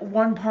mean that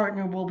one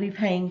partner will be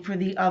paying for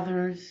the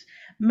other's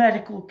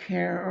medical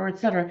care or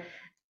etc.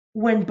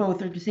 when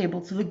both are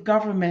disabled. So the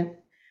government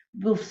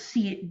will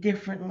see it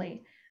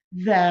differently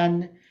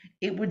than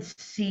it would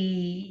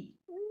see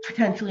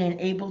potentially an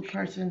able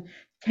person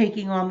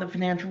taking on the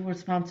financial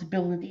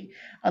responsibility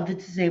of the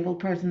disabled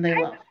person they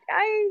love.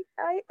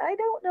 I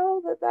don't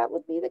know that that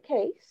would be the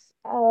case.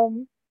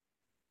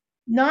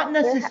 Not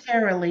There ha-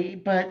 necessarily,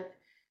 but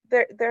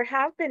there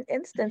have been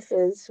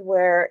instances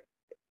where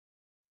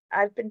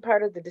I've been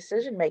part of the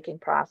decision making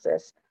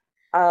process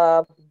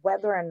of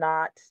whether or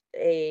not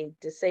a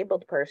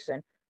disabled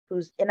person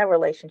who's in a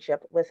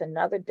relationship with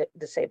another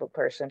disabled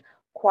person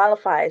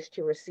qualifies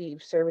to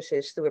receive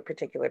services through a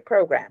particular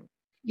program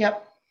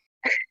yep.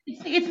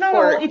 It's not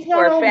all for it's not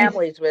for always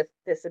families with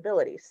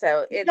disabilities.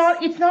 So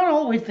it's not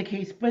always the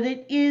case, but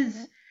it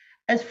is,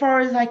 as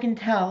far as I can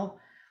tell,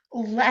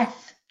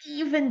 less,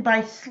 even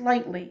by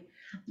slightly,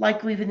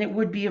 likely than it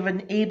would be of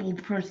an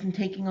abled person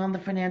taking on the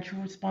financial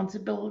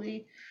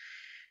responsibility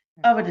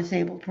of a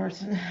disabled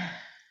person.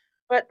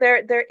 but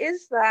there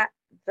is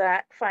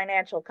that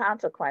financial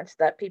consequence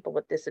that people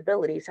with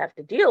disabilities have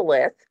to deal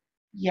with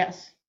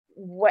Yes.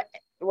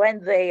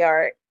 when they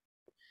are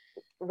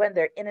when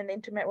they're in an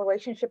intimate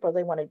relationship or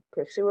they want to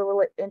pursue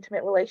a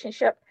intimate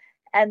relationship.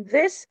 And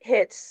this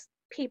hits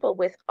people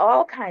with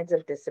all kinds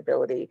of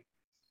disability,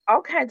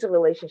 all kinds of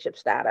relationship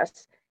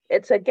status.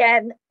 It's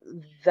again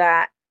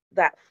that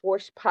that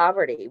forced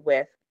poverty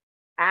with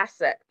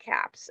asset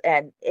caps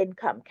and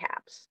income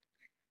caps,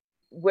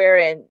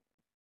 wherein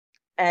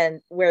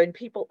wherein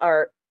people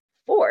are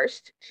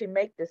forced to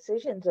make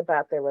decisions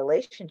about their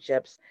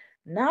relationships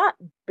not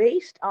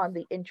based on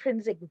the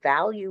intrinsic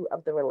value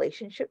of the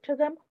relationship to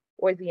them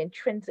or the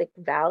intrinsic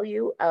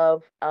value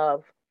of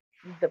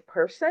the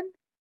person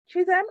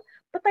to them,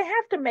 but they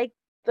have to make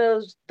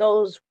those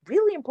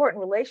really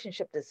important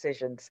relationship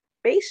decisions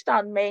based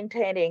on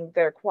maintaining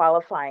their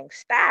qualifying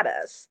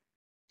status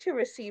to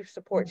receive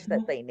supports Mm-hmm.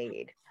 that they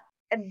need.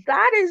 And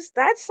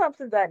that's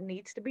something that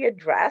needs to be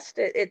addressed.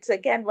 It's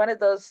again one of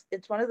those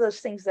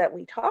things that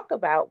we talk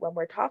about when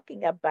we're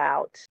talking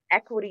about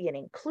equity and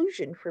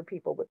inclusion for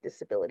people with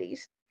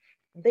disabilities.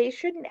 They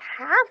shouldn't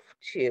have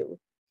to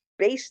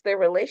base their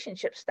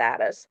relationship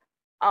status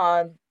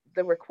on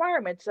the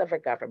requirements of a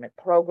government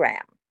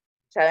program.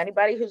 So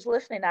anybody who's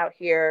listening out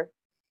here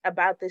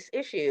about this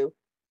issue,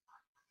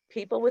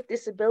 people with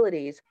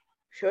disabilities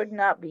should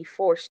not be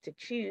forced to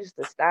choose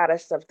the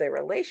status of their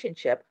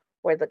relationship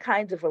or the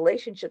kinds of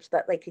relationships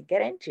that they could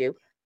get into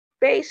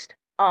based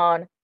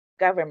on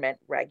government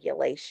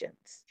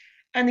regulations.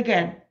 And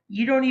again,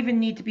 you don't even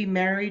need to be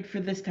married for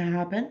this to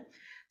happen.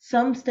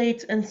 Some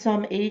states and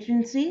some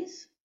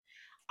agencies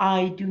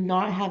I do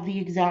not have the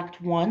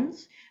exact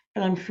ones,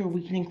 but I'm sure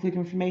we can include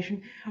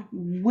information,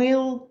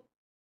 will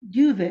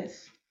do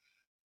this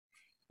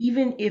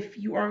even if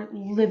you are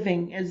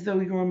living as though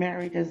you're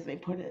married, as they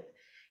put it,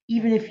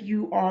 even if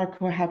you are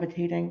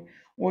cohabitating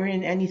or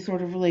in any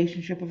sort of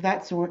relationship of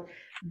that sort,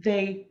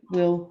 they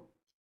will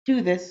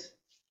do this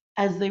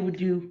as they would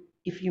do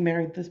if you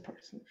married this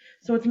person.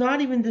 So it's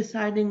not even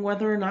deciding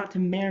whether or not to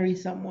marry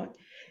someone.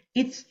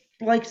 It's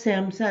like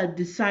Sam said,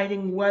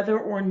 deciding whether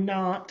or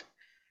not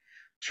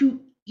to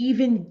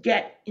even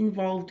get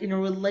involved in a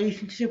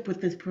relationship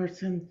with this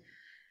person,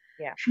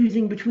 Yeah.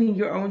 choosing between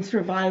your own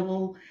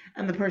survival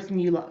and the person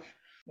you love.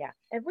 Yeah.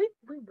 And we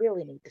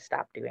really need to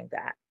stop doing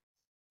that.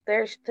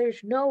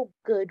 There's no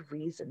good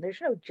reason. There's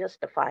no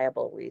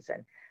justifiable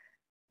reason.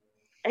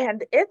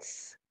 And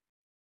it's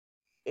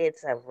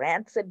a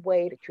rancid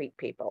way to treat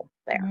people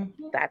there.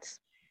 Mm-hmm. That's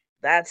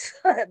that's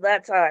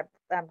how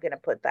I'm gonna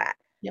put that.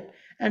 Yep.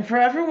 And for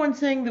everyone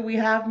saying that we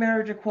have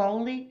marriage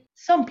equality,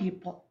 some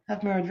people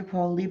have marriage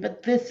equality,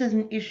 but this is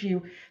an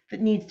issue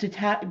that needs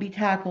to be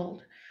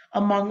tackled,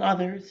 among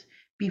others,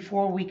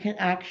 before we can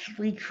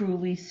actually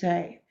truly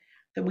say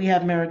that we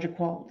have marriage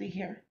equality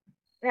here.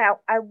 Now,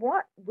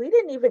 we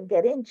didn't even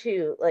get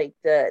into like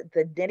the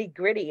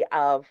nitty-gritty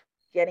of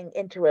getting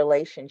into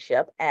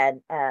relationship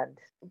and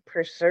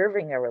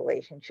preserving a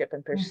relationship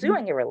and Mm-hmm.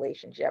 pursuing a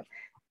relationship.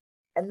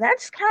 And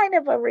that's kind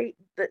of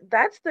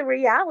that's the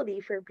reality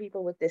for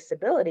people with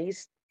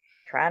disabilities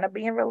trying to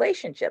be in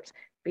relationships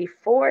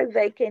before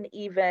they can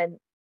even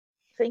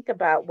think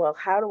about, well,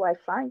 how do I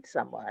find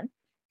someone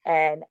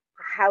and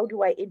how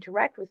do I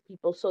interact with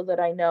people so that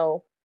I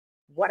know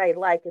what I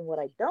like and what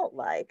I don't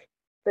like.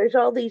 There's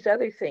all these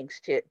other things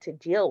to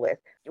deal with.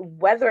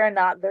 Whether or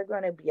not they're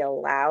going to be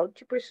allowed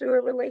to pursue a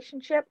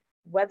relationship,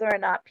 whether or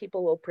not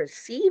people will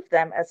perceive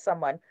them as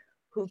someone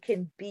who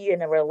can be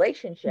in a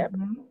relationship,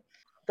 Mm-hmm.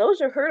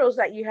 those are hurdles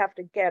that you have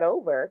to get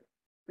over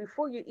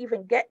before you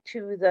even get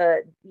to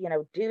the,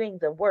 doing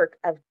the work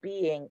of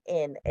being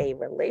in a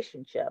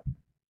relationship in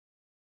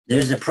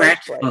There's the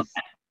first place. a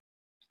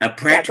Yeah, go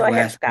practical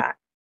ahead, aspect. Scott.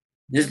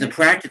 There's the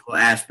practical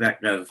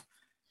aspect of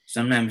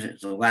sometimes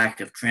it's a lack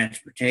of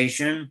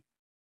transportation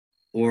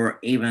or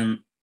even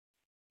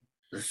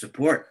the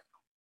support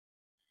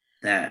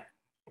that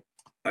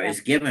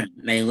is given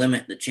may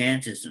limit the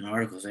chances, and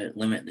articles that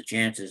limit the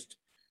chances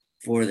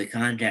for the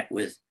contact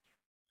with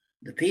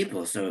the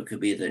people. So it could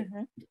be the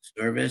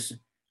service,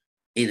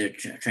 either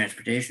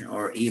transportation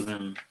or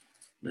even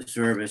the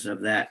service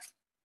of that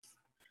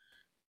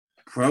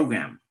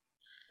program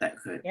that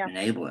could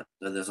enable it.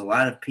 So there's a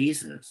lot of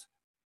pieces,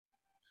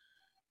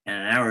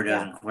 and an hour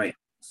doesn't quite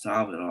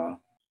solve it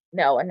all.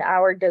 No, an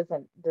hour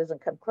doesn't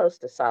come close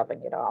to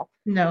solving it all.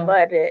 No.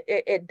 But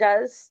it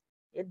does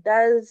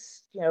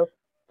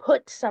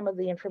put some of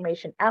the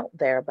information out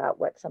there about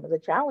what some of the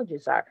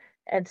challenges are.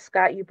 And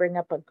Scott, you bring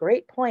up a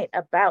great point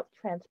about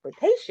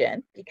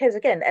transportation, because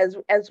again,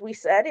 as we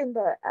said in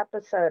the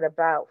episode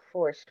about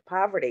forced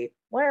poverty,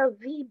 one of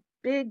the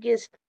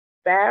biggest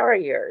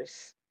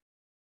barriers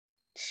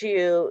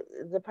to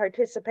the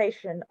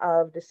participation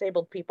of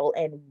disabled people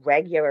in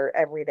regular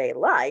everyday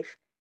life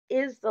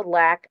is the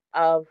lack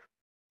of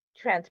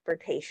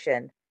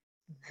transportation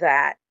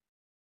that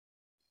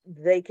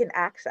they can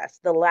access,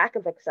 the lack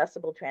of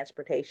accessible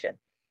transportation.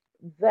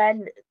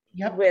 Then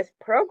with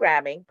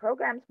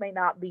programs may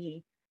not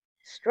be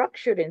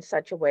structured in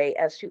such a way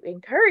as to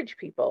encourage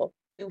people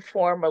to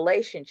form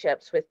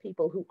relationships with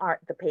people who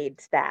aren't the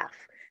paid staff.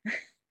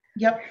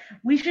 Yep.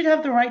 We should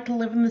have the right to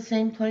live in the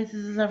same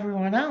places as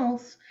everyone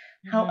else.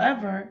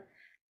 However,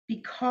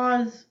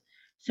 because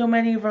so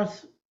many of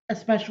us,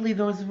 especially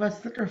those of us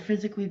that are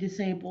physically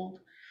disabled,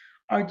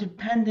 are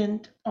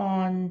dependent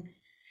on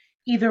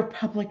either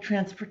public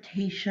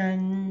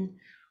transportation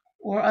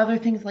or other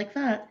things like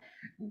that,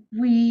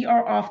 we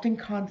are often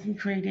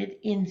concentrated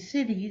in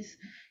cities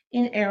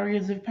in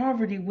areas of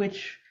poverty,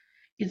 which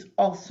is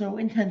also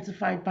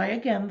intensified by,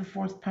 again, the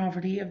forced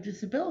poverty of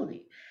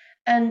disability.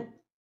 And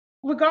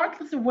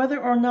regardless of whether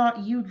or not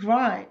you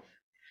drive,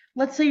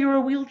 let's say you're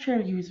a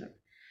wheelchair user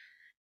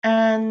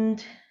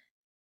and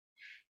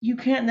you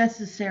can't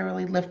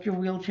necessarily lift your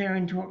wheelchair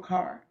into a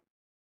car.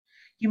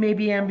 You may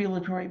be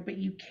ambulatory, but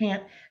you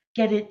can't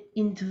get it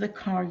into the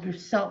car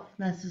yourself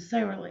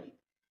necessarily.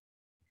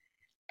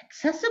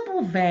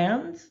 Accessible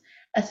vans,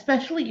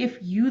 especially if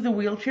you, the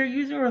wheelchair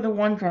user, are the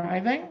one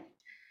driving,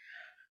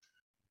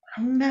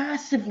 are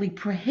massively,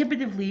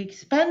 prohibitively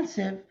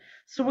expensive.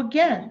 So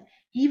again,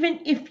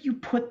 even if you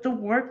put the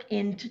work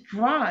in to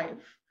drive,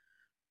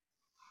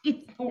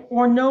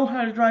 or know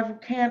how to drive or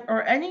can't,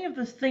 or any of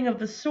this thing of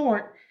the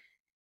sort,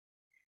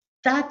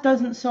 that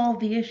doesn't solve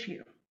the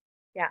issue.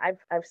 Yeah,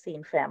 I've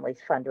seen families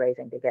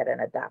fundraising to get an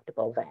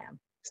adoptable van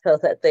so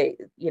that they,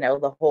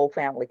 the whole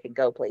family can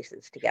go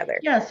places together.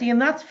 Yeah, see, and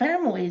that's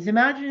families.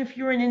 Imagine if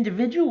you're an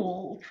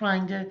individual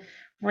trying to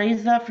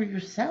raise that for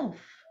yourself.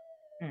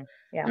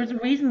 Yeah. There's a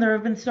reason there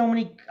have been so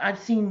many, I've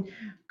seen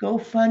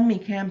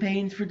GoFundMe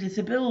campaigns for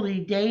disability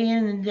day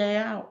in and day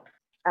out.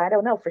 I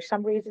don't know, for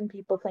some reason,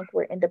 people think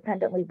we're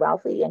independently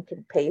wealthy and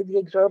can pay the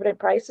exorbitant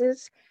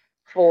prices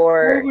Or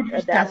for we're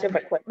just adaptive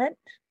desperate. equipment.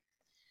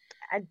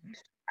 I,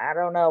 I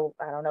don't know.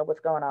 I don't know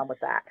what's going on with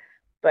that.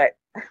 But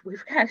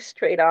we've kind of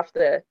strayed off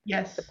the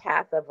Yes.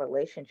 path of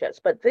relationships.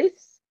 But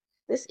this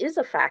is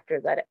a factor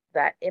that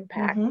Mm-hmm.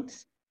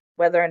 impacts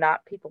whether or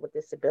not people with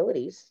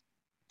disabilities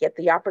get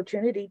the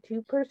opportunity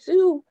to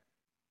pursue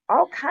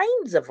all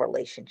kinds of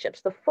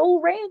relationships, the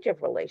full range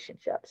of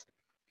relationships.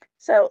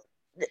 So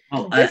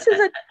Oh, this is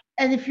a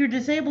And if you're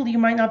disabled, you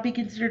might not be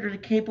considered a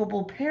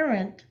capable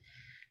parent,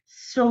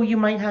 so you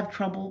might have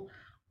trouble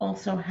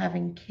also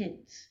having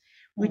kids,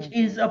 which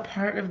mhm, is a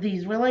part of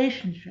these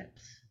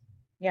relationships.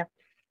 yeah.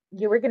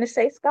 You were going to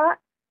say, Scott?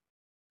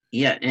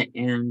 yeah,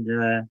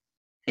 and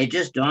it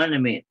just dawned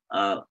on me.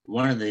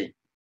 One of the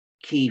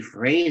key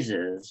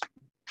phrases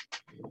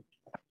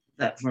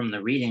that from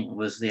the reading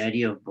was the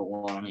idea of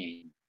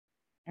belonging,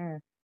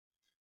 Mm,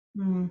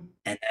 Mm.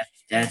 and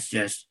that's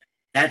just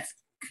that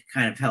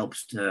kind of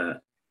helps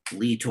to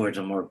lead towards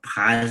a more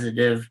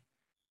positive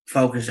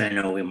focus. I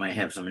know we might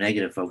have some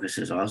negative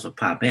focuses also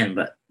pop in,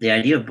 but the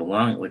idea of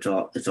belonging, which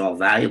all it's all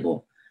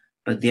valuable,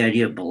 but the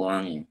idea of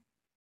belonging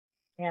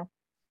yeah,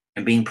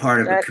 and being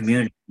part of a that's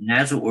community, and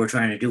that's what we're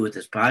trying to do with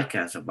this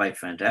podcast of Life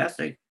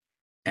Fantastic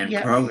and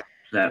Yes. programs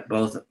that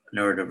both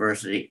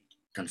neurodiversity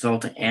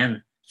consulting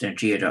and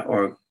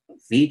Sentia.org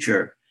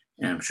feature,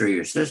 and I'm sure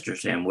your sister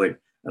Sam would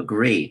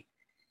agree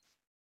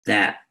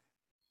that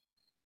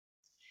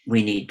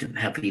we need to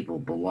have people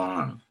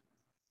belong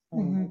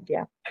Mm-hmm.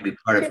 yeah. and be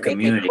part You're of gonna make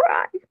me community.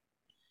 cry.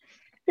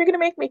 You're gonna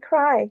make me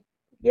cry.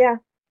 Yeah,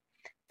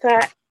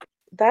 that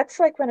that's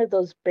like one of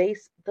those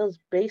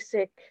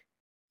basic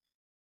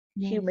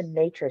Yes. human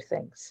nature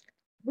things.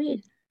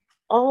 We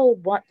all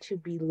want to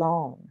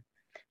belong.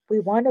 We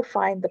want to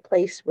find the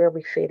place where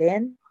we fit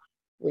in.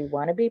 We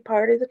want to be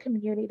part of the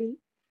community.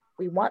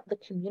 We want the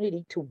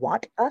community to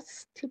want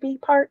us to be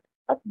part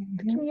of the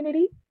Mm-hmm.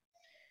 community.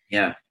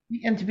 Yeah,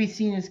 And to be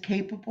seen as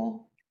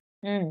capable,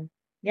 Mm,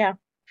 yeah.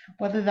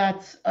 whether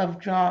that's of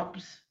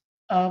jobs,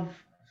 of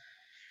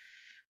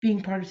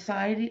being part of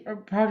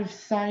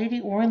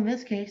society, or in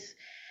this case,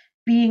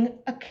 being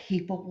a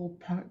capable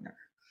partner.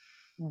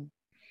 Mm.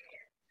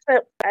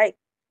 So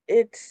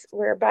it's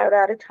we're about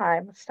out of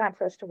time. It's time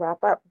for us to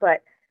wrap up.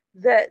 But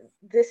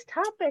this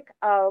topic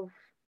of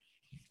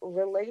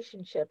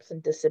relationships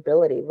and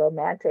disability,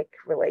 romantic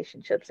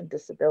relationships and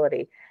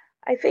disability,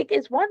 I think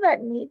is one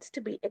that needs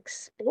to be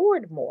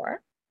explored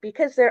more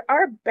because there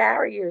are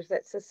barriers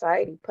that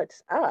society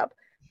puts up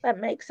that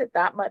makes it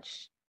that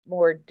much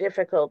more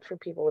difficult for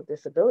people with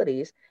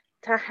disabilities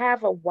to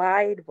have a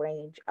wide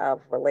range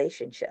of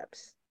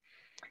relationships.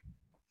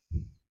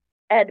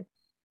 And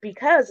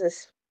because,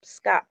 as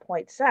Scott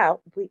points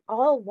out, we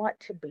all want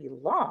to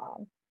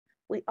belong,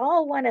 we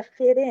all want to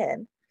fit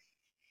in,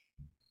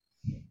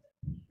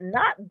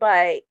 not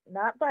by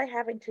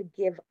having to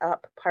give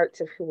up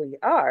parts of who we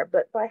are,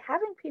 but by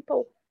having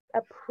people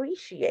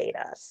appreciate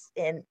us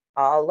in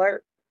all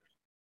our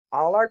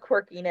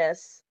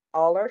quirkiness,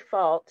 all our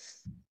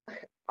faults,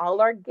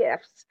 all our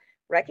gifts,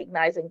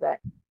 recognizing that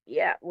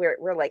yeah,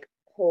 we're like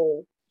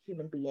whole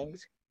human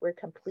beings, we're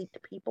complete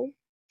people.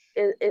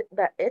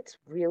 That it's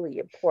really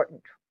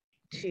important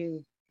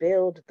to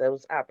build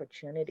those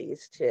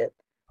opportunities to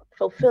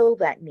fulfill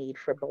that need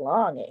for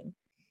belonging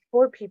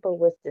for people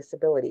with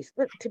disabilities.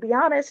 But to be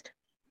honest,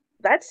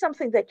 that's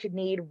something that you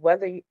need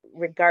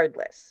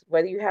regardless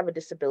whether you have a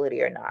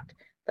disability or not.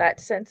 That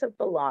sense of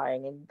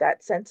belonging and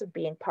that sense of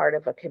being part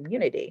of a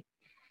community,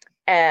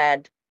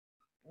 and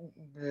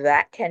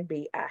that can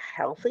be a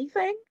healthy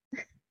thing,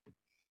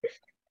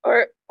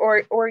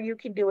 or you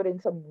can do it in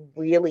some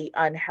really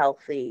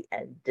unhealthy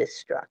and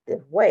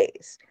destructive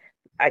ways.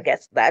 I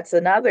guess that's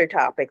another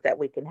topic that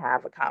we can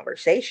have a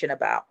conversation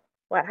about.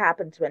 What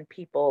happens when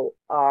people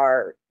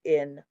are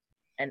in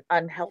an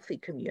unhealthy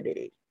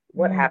community?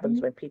 What happens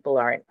Mm-hmm. when people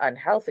are in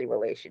unhealthy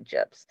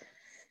relationships?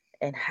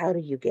 And how do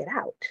you get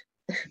out?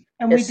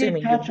 And we did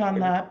Assuming touch you, on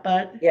that,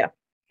 but yeah,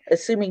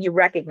 assuming you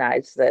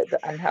recognize the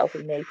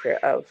unhealthy nature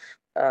of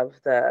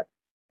that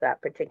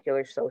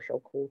particular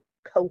social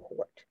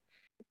cohort.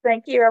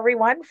 Thank you,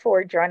 everyone,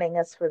 for joining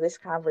us for this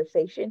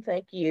conversation.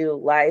 Thank you,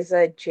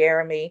 Liza,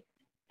 Jeremy,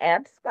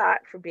 and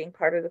Scott, for being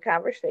part of the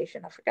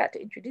conversation. I forgot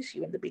to introduce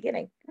you in the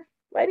beginning.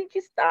 Why didn't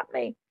you stop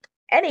me?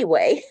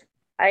 Anyway,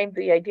 I'm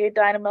the Idea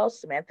Dynamo,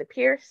 Samantha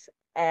Pierce,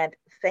 and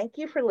thank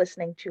you for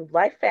listening to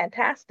Life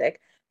Fantastic,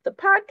 the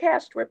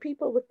podcast where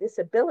people with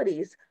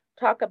disabilities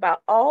talk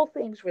about all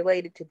things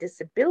related to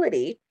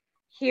disability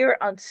here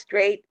on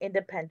Straight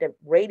Independent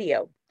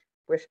Radio.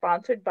 We're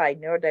sponsored by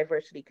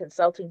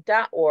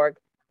neurodiversityconsulting.org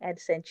and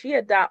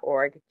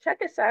sentia.org.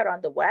 Check us out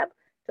on the web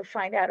to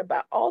find out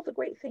about all the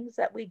great things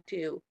that we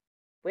do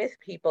with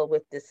people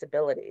with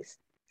disabilities.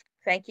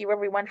 Thank you,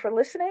 everyone, for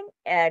listening,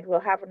 and we'll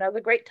have another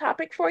great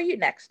topic for you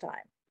next time.